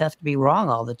must be tough to be wrong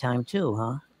all the time too,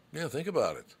 huh? Yeah, think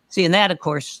about it. See, and that of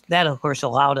course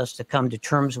allowed us to come to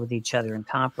terms with each other and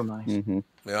compromise. Mm-hmm.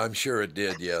 Yeah, I'm sure it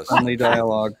did. Yes, friendly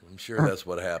dialogue. I'm sure that's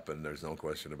what happened. There's no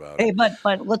question about it. Hey,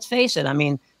 but let's face it. I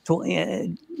mean,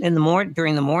 during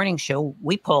the morning show,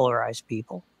 we polarize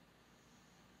people.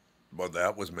 Well,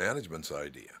 that was management's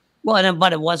idea. Well,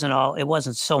 but it wasn't all. It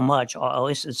wasn't so much. At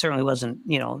least it certainly wasn't.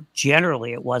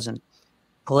 Generally, it wasn't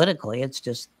politically. It's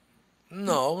just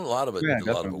No, a lot of it. Yeah, A lot of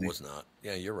it definitely. was not.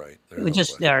 Yeah, you're right. it There's was no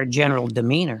just question. our general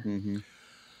demeanor. Mm-hmm.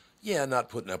 Yeah, not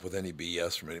putting up with any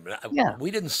BS from anybody. Yeah. We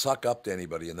didn't suck up to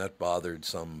anybody, and that bothered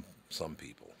some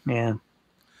people. Yeah.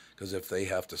 Because if they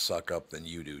have to suck up, then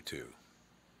you do too.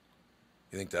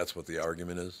 You think that's what the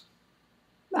argument is?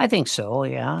 I think so.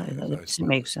 Yeah, That's it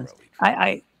makes sense.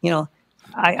 probably true.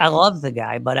 I love the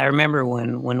guy, but I remember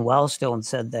when Wellstone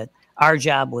said that our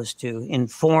job was to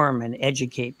inform and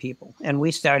educate people, and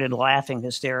we started laughing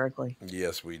hysterically.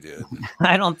 Yes, we did.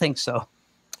 I don't think so.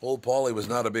 Old Paulie was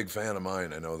not a big fan of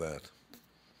mine. I know that.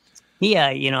 We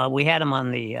had him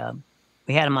on the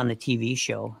TV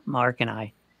show, Mark and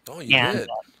I, Oh, you and did.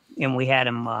 and we had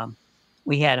him.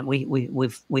 We had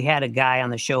a guy on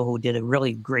the show who did a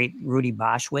really great Rudy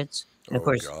Boschwitz. And of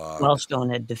course, God.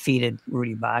 Wellstone had defeated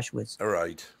Rudy Boschwitz. All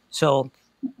right. So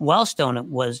Wellstone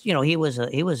was, he was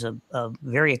a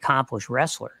very accomplished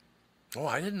wrestler. Oh,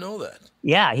 I didn't know that.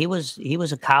 Yeah, he was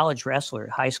a college wrestler,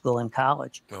 high school and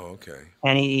college, Oh, okay.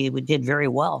 and he did very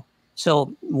well.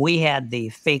 So we had the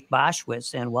fake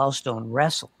Boschwitz and Wellstone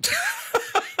wrestle.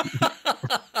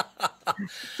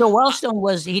 So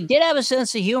Wellstone he did have a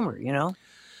sense of humor,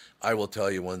 I will tell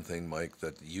you one thing, Mike,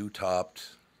 that you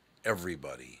topped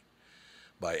everybody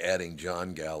by adding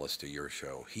John Gallus to your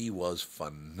show. He was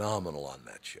phenomenal on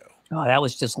that show. Oh, that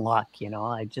was just luck, we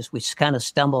kind of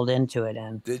stumbled into it,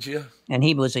 and Did you? and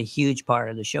he was a huge part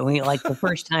of the show. Like the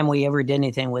first time we ever did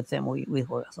anything with him, we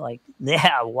were like,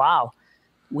 yeah, wow,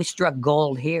 we struck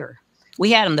gold here.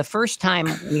 We had him the first time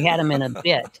we had him in a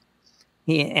bit.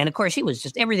 And of course, he was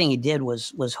just everything he did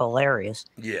was hilarious.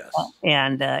 Yes.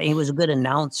 And he was a good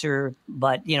announcer,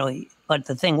 but but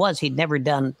the thing was, he'd never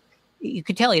done. You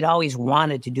could tell he'd always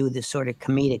wanted to do this sort of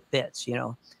comedic bits,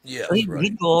 Yes, So right.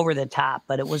 he'd go over the top,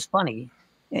 but it was funny,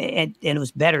 and it was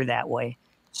better that way.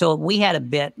 So we had a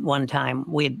bit one time.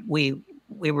 We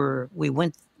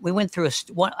went through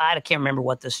I can't remember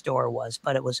what the store was,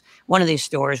 but it was one of these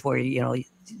stores where you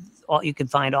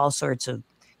could find all sorts of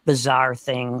bizarre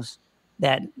things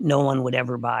that no one would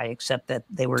ever buy, except that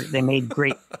they made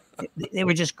great. They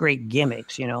were just great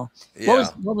gimmicks, Yeah.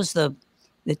 What was the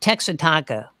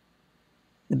Texatonka,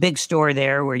 the big store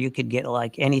there where you could get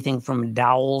like anything from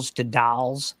dowels to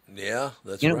dolls? Yeah,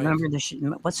 that's You right. don't remember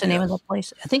what's the name of that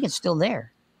place? I think it's still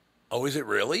there. Oh, is it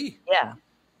really? Yeah.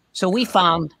 So we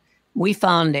found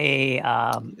a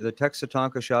The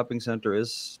Texatonka Shopping Center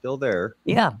is still there.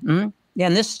 yeah. Yeah,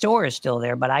 and this store is still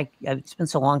there, but it's been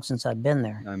so long since I've been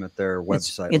there. I'm at their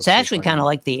website. It's actually kind of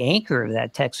like the anchor of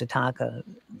that Texatonka.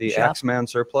 the shop. X-Men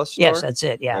surplus store. Yes, that's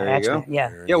it. Yeah, There you X-Men. go. Yeah,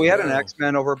 There Yeah, we you had an go.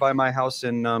 X-Men over by my house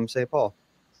in St. Paul.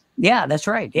 yeah, that's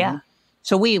right. Yeah. Mhm.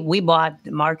 So we bought.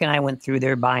 Mark and I went through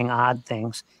there buying odd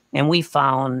things, and we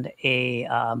found a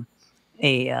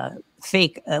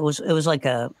fake. It was like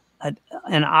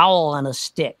an owl on a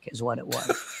stick, is what it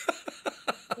was.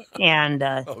 And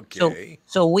Okay.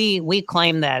 so we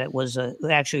claimed that it was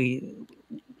actually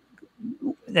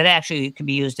could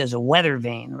be used as a weather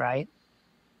vane, right?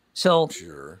 So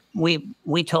Sure. we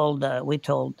told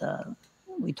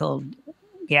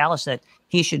Gallus that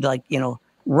he should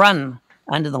run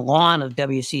onto the lawn of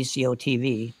WCCO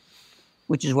TV,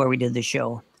 which is where we did the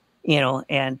show,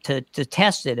 and to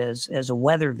test it as a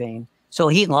weather vane. So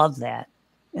he loved that.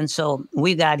 And so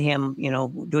we got him,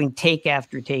 doing take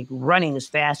after take, running as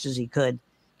fast as he could.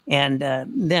 And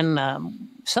then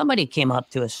somebody came up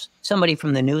to us, somebody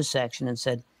from the news section, and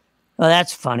said, "Oh,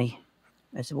 that's funny."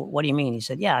 I said, "Well, what do you mean?" He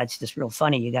said, "Yeah, it's just real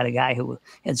funny. You got a guy who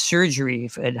had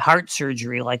heart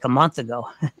surgery like a month ago."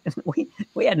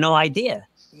 we had no idea.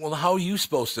 Well, how are you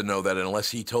supposed to know that unless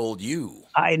he told you?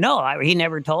 I know. He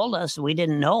never told us. We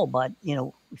didn't know, but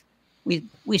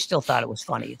we still thought it was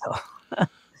funny though.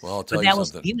 Well, I'll tell But you that was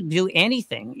something. he would do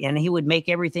anything, and he would make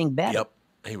everything better. Yep.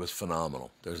 He was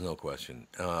phenomenal. There's no question.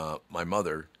 My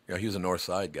mother, he was a North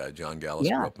Side guy. John Gallus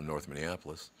Yeah. grew up in North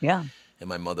Minneapolis. Yeah. And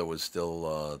my mother was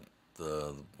still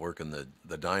working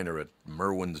the diner at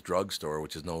Merwin's Drugstore,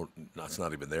 which is it's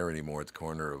not even there anymore. It's the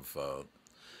corner of,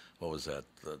 what was that?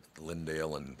 The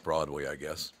Lindale and Broadway, I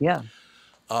guess. Yeah.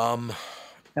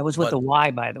 That was with but- the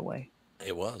Y, by the way.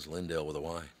 It was Lindale with a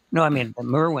Y. No, I mean the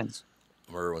Merwins.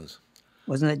 Merwin's.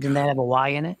 Wasn't it? Didn't that have a Y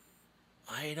in it?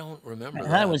 I don't remember I that.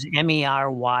 thought it was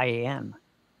MERYN.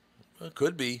 It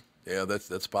could be. Yeah, that's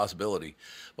a possibility.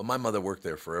 But my mother worked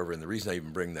there forever, and the reason I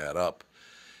even bring that up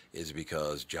is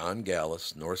because John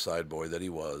Gallus, North Side boy that he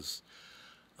was,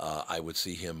 I would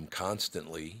see him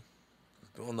constantly,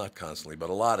 well, not constantly, but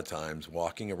a lot of times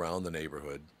walking around the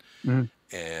neighborhood, Mhm.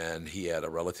 and he had a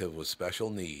relative with special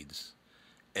needs,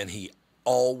 and he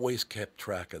always kept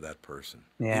track of that person.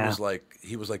 Yeah.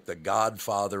 He was like the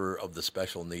godfather of the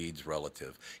special needs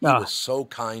relative. He Oh. was so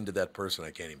kind to that person,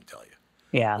 I can't even tell you.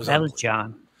 Yeah, that was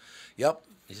John. Yep.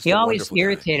 He always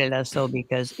irritated us, though,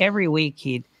 because every week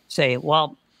he'd say,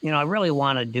 well, I really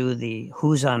want to do the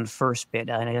who's on first bit.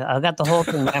 I got the whole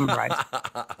thing memorized.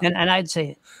 and I'd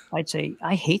say,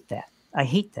 I hate that. I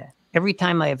hate that. Every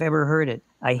time I've ever heard it,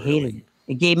 I hated it.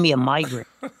 It gave me a migraine.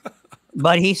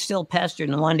 But he still pestered.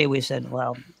 And one day we said,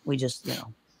 well, we just,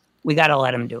 we got to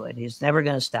let him do it. He's never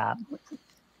going to stop.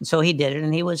 And so he did it.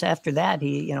 And he was, after that,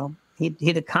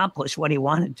 he'd accomplished what he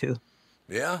wanted to.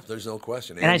 Yeah, there's no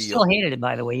question. And Andy, I still hated it,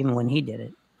 by the way, even when he did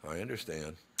it. I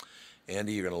understand.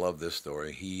 Andy, you're going to love this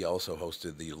story. He also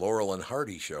hosted the Laurel and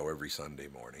Hardy show every Sunday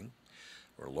morning,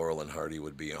 where Laurel and Hardy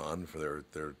would be on for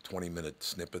their 20-minute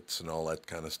snippets and all that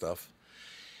kind of stuff.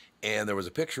 And there was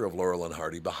a picture of Laurel and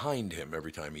Hardy behind him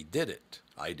every time he did it.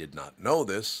 I did not know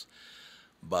this,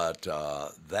 but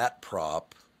that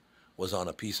prop was on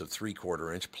a piece of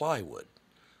 3/4-inch plywood.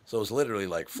 So it was literally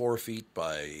like 4 feet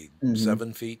by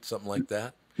 7 feet, something like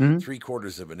that.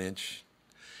 3/4 of an inch.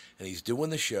 And he's doing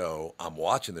the show. I'm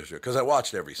watching the show because I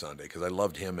watched every Sunday because I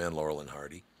loved him and Laurel and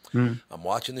Hardy. I'm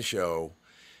watching the show,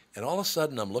 and all of a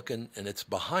sudden I'm looking, and it's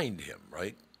behind him,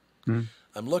 right?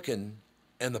 I'm looking,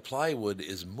 and the plywood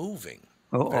is moving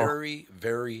very,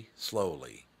 very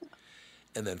slowly.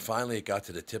 And then finally it got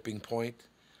to the tipping point.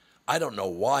 I don't know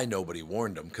why nobody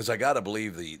warned him, because I got to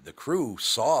believe the crew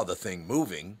saw the thing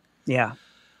moving. Yeah.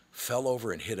 Fell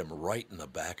over and hit him right in the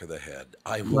back of the head.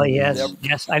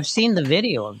 Yes, I've seen the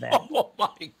video of that. Oh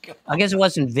my God! I guess it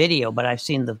wasn't video, but I've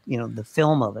seen the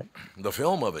film of it. The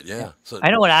film of it, yeah. So, I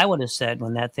know what I would have said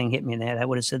when that thing hit me in the head. I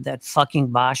would have said, that fucking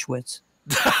Boschwitz.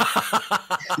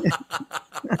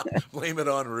 Blame it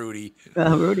on Rudy.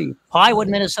 Rudy, Plywood,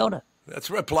 Minnesota. That's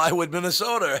right, Plywood,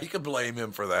 Minnesota. You could blame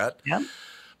him for that. Yeah.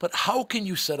 But how can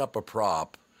you set up a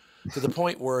prop to the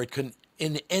point where it can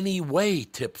in any way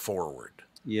tip forward?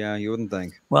 Yeah, you wouldn't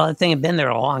think. Well, the thing had been there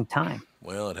a long time.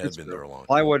 Well, it had been there a long time.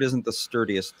 Plywood isn't the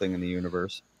sturdiest thing in the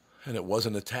universe. And it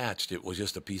wasn't attached. It was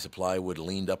just a piece of plywood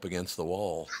leaned up against the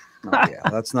wall. Oh, yeah,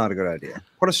 that's not a good idea.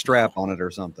 Put a strap on it or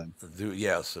something.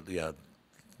 Yes, yeah.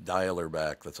 Dial her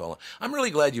back. That's all. I'm really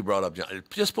glad you brought up John. It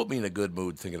just put me in a good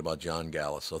mood thinking about John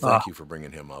Gallus. So thank you for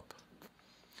bringing him up.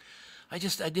 I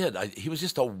did. He was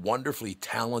just a wonderfully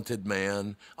talented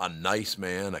man, a nice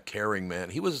man, a caring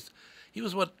man. He was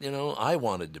what, I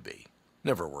wanted to be.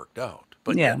 Never worked out,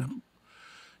 but yeah.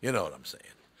 You know what I'm saying.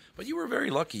 But you were very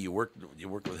lucky. You worked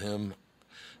with him.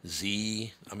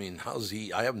 Z. I mean, how's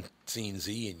Z? I haven't seen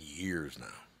Z in years now.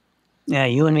 Yeah,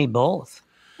 you and me both.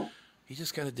 He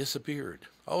just kind of disappeared.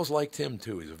 I always liked him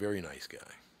too. He's a very nice guy.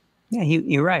 Yeah,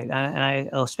 you're right. And I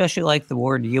especially like the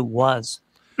word "you was."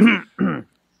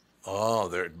 Oh,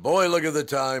 boy, look at the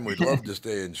time. We'd love to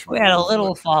stay in. We had a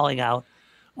little falling out.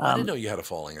 I didn't know you had a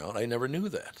falling out. I never knew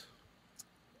that.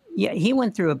 Yeah, he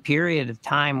went through a period of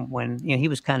time when he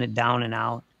was kind of down and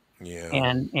out. Yeah.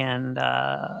 And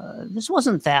this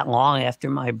wasn't that long after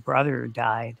my brother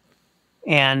died,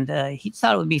 and he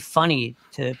thought it would be funny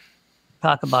to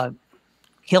talk about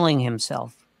killing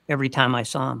himself every time I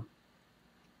saw him.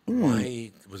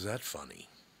 Why was that funny?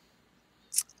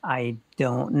 I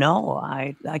don't know.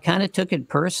 I kind of took it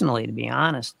personally, to be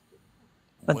honest.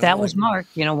 But that was Mark.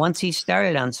 Once he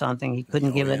started on something, he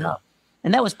couldn't give it up.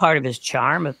 And that was part of his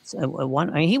charm.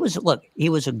 He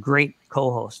was a great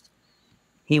co-host.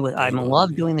 I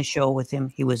loved doing the show with him.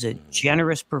 He was a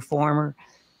generous performer.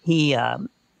 He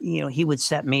would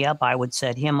set me up. I would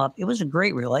set him up. It was a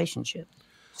great relationship.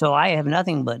 So I have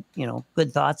nothing but,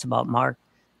 good thoughts about Mark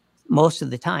most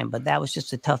of the time. But that was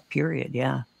just a tough period.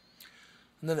 Yeah.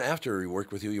 And then after he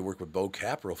worked with you, you worked with Bo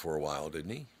Caprell for a while, didn't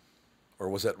he? Or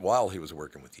was that while he was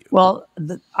working with you? Well,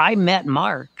 I met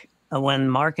Mark when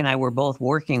Mark and I were both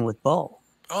working with Bo.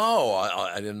 Oh,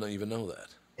 I didn't even know that.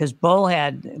 Because Bo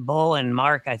and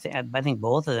Mark, I think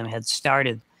both of them had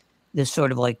started this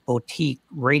sort of like boutique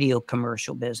radio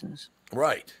commercial business.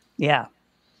 Right. Yeah.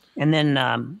 And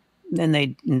then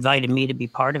they invited me to be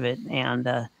part of it.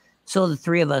 And so the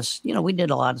three of us, we did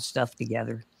a lot of stuff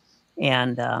together.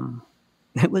 And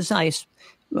it was nice.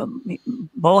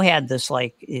 Bo had this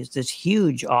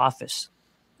huge office.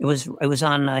 It was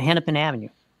on Hennepin Avenue.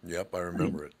 Yep, I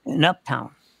remember it. In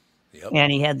Uptown. Yep.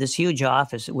 And he had this huge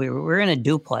office. We were in a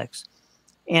duplex.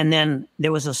 And then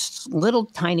there was a little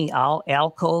tiny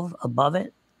alcove above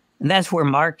it. And that's where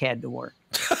Mark had to work.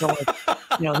 So,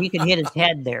 he could hit his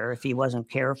head there if he wasn't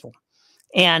careful.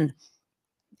 And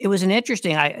it was an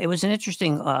interesting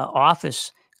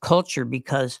office culture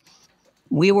because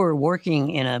we were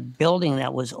working in a building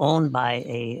that was owned by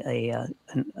a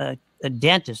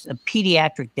dentist, a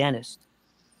pediatric dentist.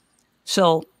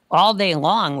 So all day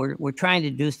long, we're trying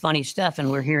to do funny stuff, and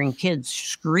we're hearing kids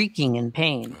shrieking in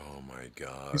pain. Oh my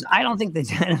God! I don't think the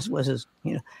dentist was as,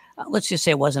 let's just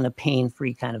say it wasn't a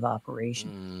pain-free kind of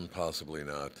operation. Possibly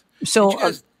not.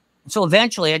 So, so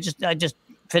eventually, I just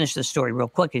finished the story real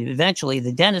quick. Eventually,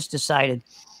 the dentist decided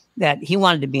that he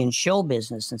wanted to be in show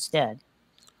business instead.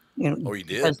 Oh, he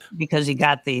did? Because he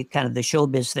got the kind of the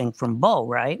showbiz thing from Bo,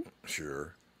 right?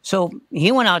 Sure. So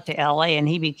he went out to LA and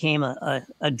he became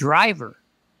a driver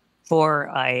for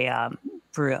a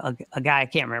guy. I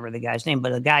can't remember the guy's name,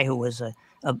 but a guy who was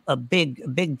a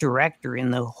big director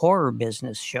in the horror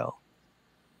business show.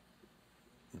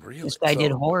 Really? This guy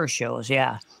did horror shows,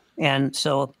 yeah. And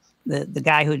so the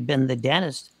guy who'd been the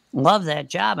dentist loved that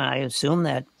job, and I assume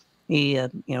that he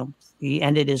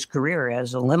ended his career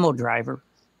as a limo driver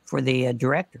for the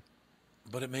director.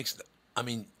 But it makes,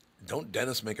 don't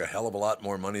dentists make a hell of a lot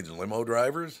more money than limo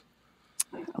drivers?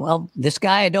 Well, this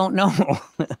guy, I don't know.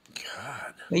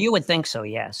 God. But you would think so,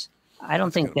 yes. I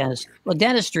don't think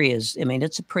dentistry is,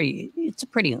 it's a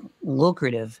pretty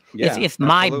lucrative, if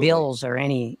my bills are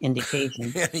any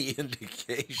indication. Any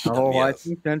indication. Oh, yes. I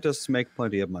think dentists make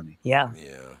plenty of money. Yeah.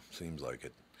 Yeah, seems like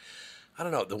it. I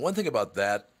don't know. The one thing about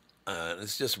that,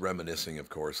 it's just reminiscing, of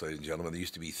course, ladies and gentlemen. There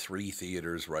used to be 3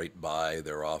 theaters right by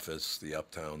their office: the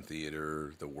Uptown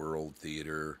Theater, the World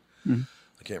Theater. Mm-hmm.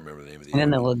 I can't remember the name of the. And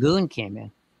then the Lagoon came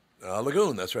in.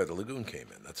 Lagoon, that's right. The Lagoon came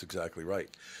in. That's exactly right.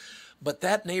 But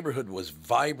that neighborhood was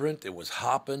vibrant. It was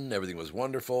hopping. Everything was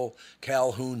wonderful.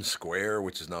 Calhoun Square,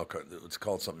 which is now it's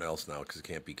called something else now because it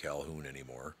can't be Calhoun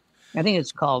anymore. I think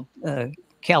it's called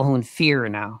Calhoun Fear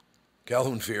now.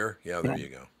 Calhoun Fear, yeah, there you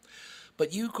go.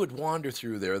 But you could wander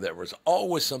through there. There was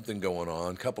always something going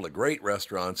on. A couple of great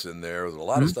restaurants in there. There's a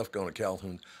lot of stuff going to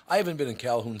Calhoun. I haven't been in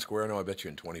Calhoun Square now, I bet you,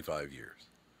 in 25 years.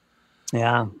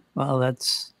 Yeah, well, that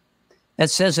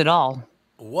says it all.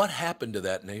 What happened to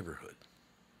that neighborhood?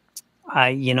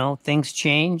 Things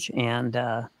change, and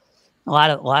a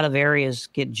lot of areas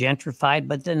get gentrified.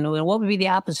 But then, what would be the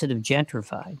opposite of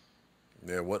gentrified?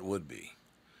 Yeah, what would be?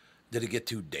 Did it get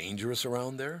too dangerous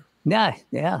around there?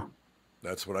 Yeah.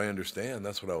 That's what I understand.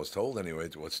 That's what I was told anyway.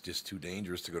 It's just too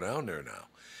dangerous to go down there now.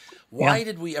 Why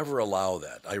did we ever allow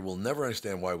that? I will never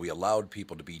understand why we allowed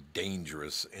people to be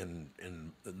dangerous in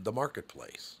the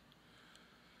marketplace.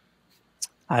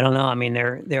 I don't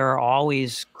know. There are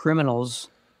always criminals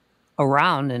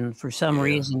around, and for some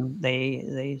reason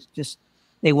they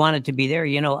wanted to be there.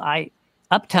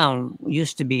 Uptown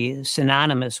used to be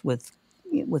synonymous with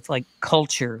like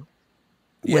culture,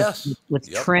 with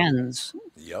trends.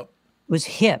 Yep. It was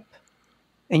hip,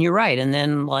 and you're right. And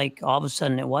then like all of a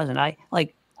sudden it wasn't.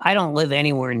 I don't live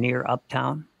anywhere near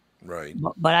Uptown, right?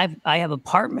 But I have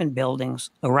apartment buildings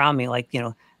around me, like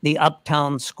the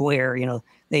Uptown Square.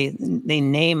 They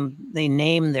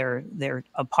name their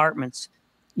apartments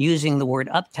using the word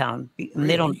Uptown, and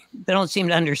they don't seem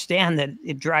to understand that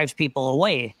it drives people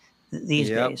away these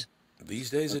days. These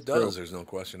days it does. There's no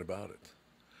question about it.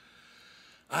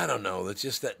 I don't know. It's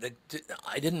just that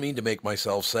I didn't mean to make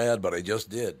myself sad, but I just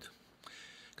did.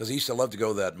 Because I used to love to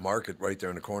go to that market right there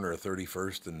in the corner of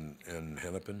 31st and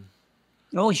Hennepin.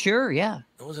 Oh, sure, yeah.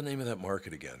 What was the name of that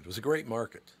market again? It was a great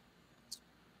market.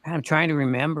 I'm trying to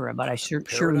remember, but I sure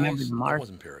remember the market. It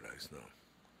wasn't Paradise, no. What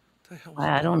the hell was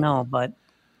I don't know, but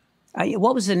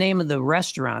what was the name of the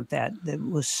restaurant that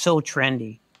was so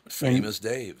trendy? Famous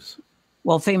Dave's.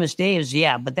 Well, Famous Dave's,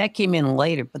 yeah, but that came in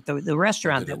later. But the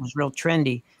restaurant that was real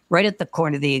trendy, right at the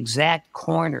corner, the exact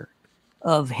corner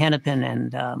of Hennepin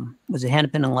and was it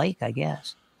Hennepin and Lake, I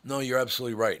guess. No, you're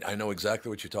absolutely right. I know exactly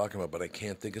what you're talking about, but I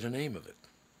can't think of the name of it.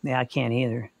 Yeah, I can't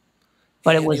either.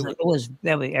 But it was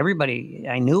everybody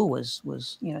I knew was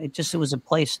it was a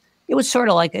place. It was sort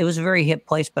of like it was a very hip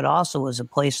place, but also was a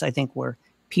place I think where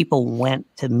people went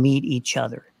to meet each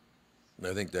other.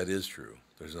 I think that is true.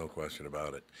 There's no question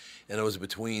about it. And it was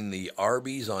between the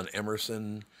Arby's on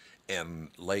Emerson and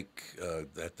Lake,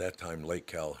 at that time, Lake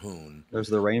Calhoun. There's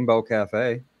the Rainbow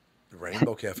Cafe. The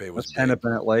Rainbow Cafe was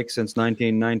Hennepin at Lake since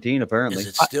 1919, apparently. Is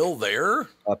it still there?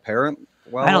 Apparently.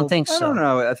 Well, I don't think so. I don't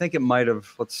know. I think it might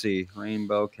have, let's see,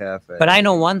 Rainbow Cafe. But I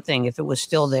know one thing. If it was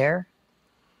still there,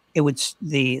 it would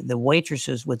the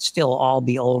waitresses would still all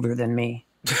be older than me.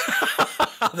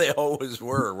 They always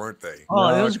were, weren't they?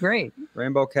 Oh, it was great.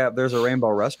 Rainbow Cap. There's a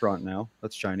Rainbow restaurant now.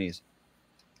 That's Chinese.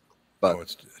 But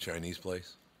it's a Chinese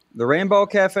place? The Rainbow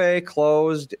Cafe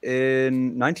closed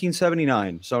in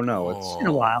 1979. So no, it's been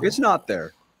a while. It's not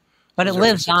there. But it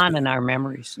lives on in our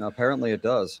memories. No, apparently it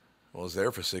does. Well, I was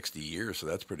there for 60 years, so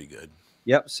that's pretty good.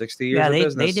 Yep, 60 years Yeah, of they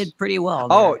business. did pretty well.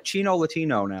 Oh, There. Chino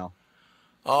Latino now.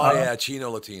 Oh, yeah,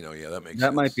 Chino Latino. Yeah, that makes sense.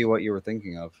 That might be what you were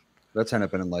thinking of. That's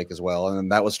Hennepin and Lake as well,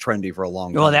 and that was trendy for a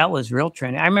long time. Well, that was real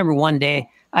trendy. I remember one day,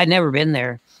 I'd never been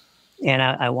there, and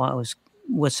I was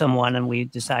with someone, and we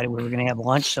decided we were going to have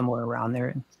lunch somewhere around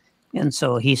there. And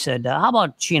so he said, how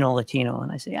about Chino Latino?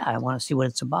 And I said, yeah, I want to see what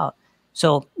it's about.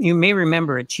 So you may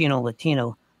remember at Chino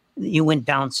Latino, you went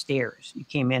downstairs. You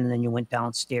came in and then you went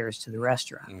downstairs to the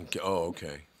restaurant. Oh,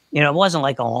 okay. You know, it wasn't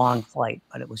like a long flight,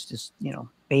 but it was just, you know,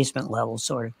 basement level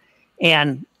sort of.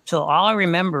 And so all I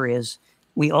remember is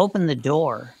we opened the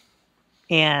door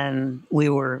and we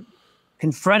were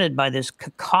confronted by this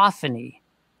cacophony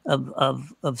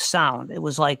of sound. It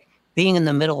was like being in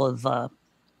the middle of,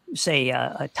 say,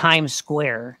 a Times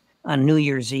Square on New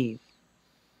Year's Eve.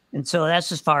 And so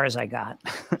that's as far as I got.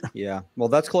 Yeah. Well,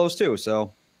 that's close too.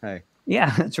 So, hey.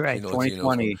 Yeah, that's right.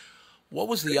 2020. What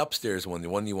was the upstairs one? The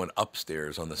one you went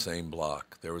upstairs on the same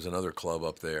block? There was another club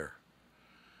up there.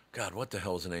 God, what the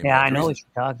hell's the name? Yeah, I know what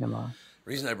you're talking about. The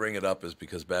reason I bring it up is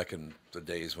because back in the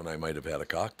days when I might have had a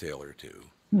cocktail or two,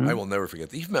 Mm-hmm. I will never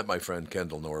forget. You've met my friend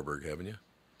Kendall Norberg, haven't you?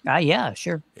 Yeah,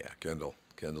 sure. Yeah, Kendall.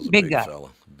 Kendall's a Big big guy. fella.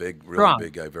 Big, really Strong.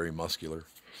 big guy, very muscular.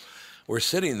 We're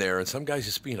sitting there, and some guy's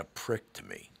just being a prick to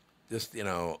me. Just, you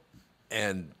know,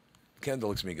 and Kendall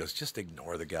looks at me and goes, just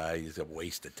ignore the guy. He's a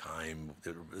waste of time.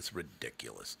 It's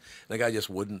ridiculous. And the guy just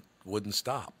wouldn't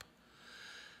stop.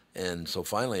 And so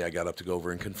finally I got up to go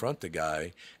over and confront the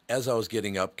guy. As I was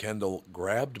getting up, Kendall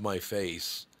grabbed my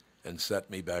face and set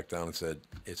me back down and said,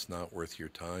 it's not worth your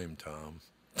time, Tom.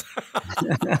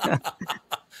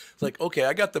 It's like, okay,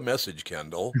 I got the message,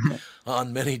 Kendall,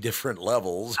 on many different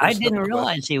levels. I didn't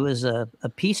realize he was a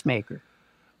peacemaker.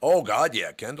 Oh, God,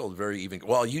 yeah. Kendall's very even.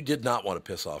 Well, you did not want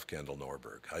to piss off Kendall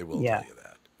Norberg. I will tell you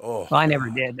that. Oh, well, I never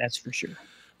did, that's for sure.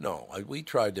 No, we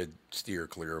tried to steer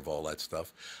clear of all that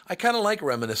stuff. I kind of like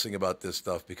reminiscing about this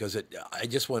stuff because I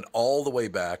just went all the way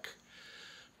back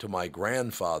to my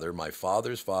grandfather, my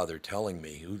father's father, telling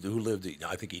me, who lived,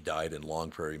 I think he died in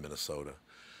Long Prairie, Minnesota,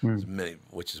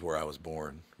 which is where I was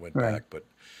born, went back. But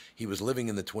he was living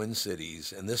in the Twin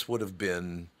Cities, and this would have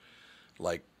been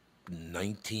like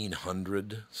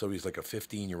 1900. So he's like a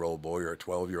 15-year-old boy or a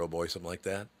 12-year-old boy, something like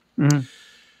that.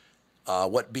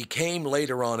 Mm-hmm. What became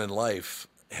later on in life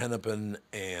Hennepin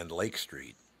and Lake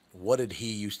Street. What did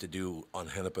he used to do on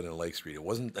Hennepin and Lake Street? It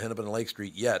wasn't Hennepin and Lake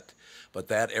Street yet, but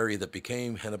that area that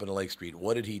became Hennepin and Lake Street,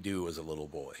 what did he do as a little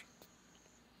boy?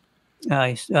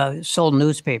 He sold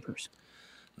newspapers.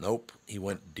 Nope. He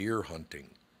went deer hunting.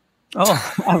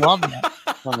 Oh, I love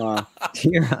that.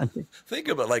 Deer hunting. Think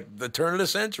of it, like the turn of the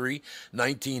century,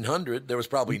 1900, there was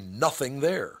probably nothing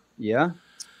there. Yeah.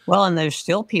 Well, and there's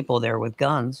still people there with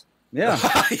guns. Yeah.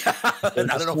 And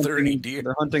I don't know if there are any deer.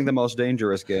 They're hunting the most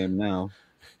dangerous game now.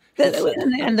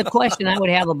 And the question I would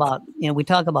have about, we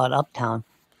talk about Uptown.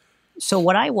 So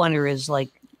what I wonder is like,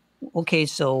 okay,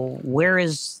 so where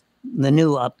is the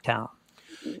new Uptown?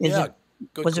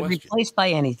 Was it replaced by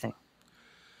anything?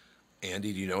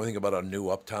 Andy, do you know anything about a new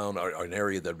Uptown or an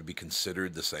area that would be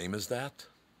considered the same as that?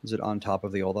 Is it on top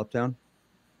of the old Uptown?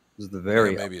 Is the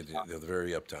very maybe the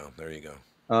very Uptown. There you go.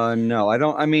 No, I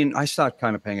don't. I mean, I stopped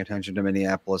kind of paying attention to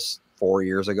Minneapolis 4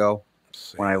 years ago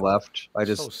when I left. I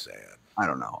just so sad. I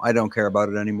don't know. I don't care about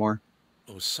it anymore.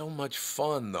 It was so much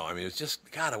fun, though. I mean, it was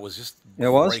just God. It was just. It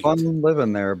was fun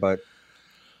living there, but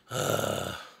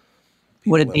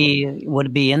would it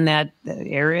be in that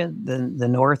area, the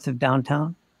north of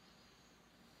downtown?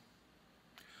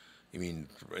 You mean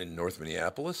in North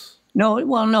Minneapolis? No,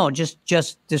 well, no, just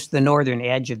the northern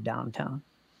edge of downtown.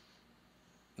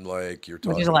 Like you're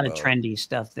talking. There's a lot of trendy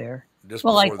stuff there.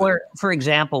 Well, like for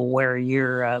example, where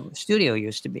your studio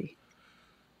used to be.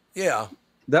 Yeah,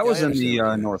 that was in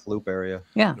the North Loop area.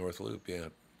 Yeah, North Loop. Yeah,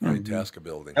 Itasca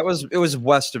building. It was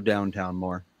west of downtown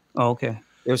more. Oh, okay.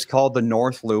 It was called the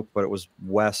North Loop, but it was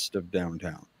west of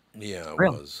downtown. Yeah, it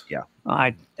was. Yeah.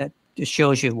 That just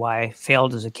shows you why I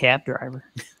failed as a cab driver.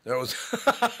 That was.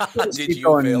 Did you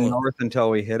fail north until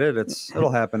we hit it?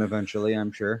 It'll happen eventually,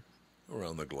 I'm sure.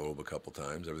 Around the globe a couple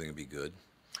times, everything will be good.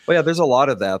 Well, yeah, there's a lot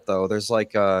of that though. There's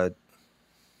like the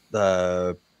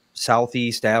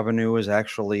Southeast Avenue is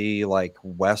actually like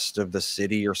west of the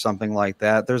city or something like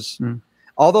that. There's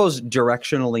all those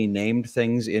directionally named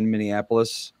things in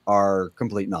Minneapolis are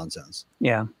complete nonsense.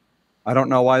 Yeah, I don't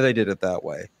know why they did it that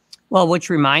way. Well, which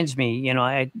reminds me,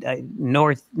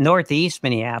 northeast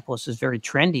Minneapolis is very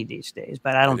trendy these days,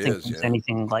 but I don't think it's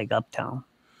anything like Uptown.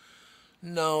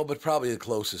 No, but probably the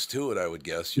closest to it, I would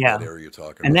guess. That area you're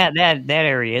talking about. And that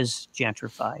area is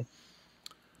gentrified.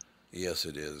 Yes,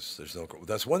 it is. There's no.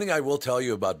 That's one thing I will tell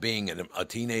you about being a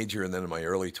teenager and then in my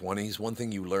early 20s. One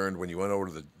thing you learned when you went over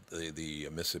to the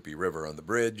Mississippi River on the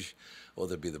bridge,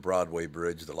 whether it be the Broadway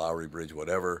Bridge, the Lowry Bridge,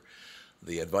 whatever.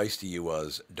 The advice to you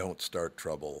was don't start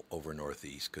trouble over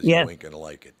Northeast because you ain't gonna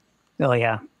like it. Oh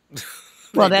yeah.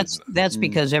 Well, that's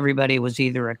because everybody was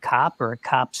either a cop or a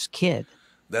cop's kid.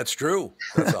 That's true.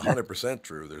 That's 100%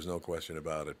 true. There's no question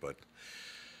about it. But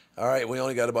all right, we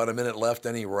only got about a minute left.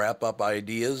 Any wrap-up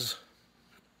ideas?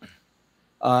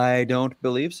 I don't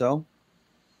believe so.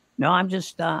 No,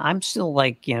 I'm still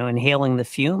like, inhaling the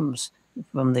fumes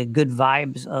from the good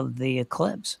vibes of the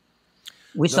eclipse.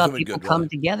 We saw people come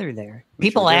together there.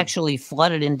 People actually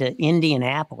flooded into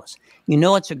Indianapolis.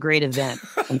 It's a great event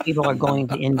when people are going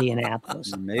to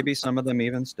Indianapolis. Maybe some of them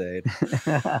even stayed.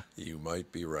 You might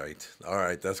be right. All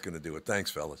right, that's going to do it. Thanks,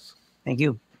 fellas. Thank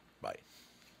you. Bye.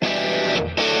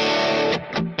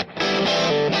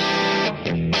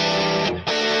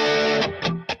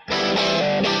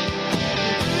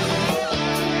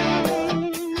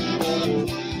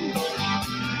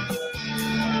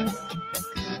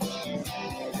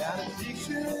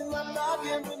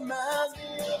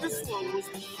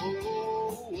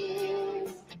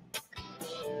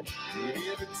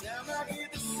 Every time I hear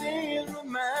the sing,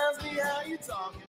 reminds me how you talking.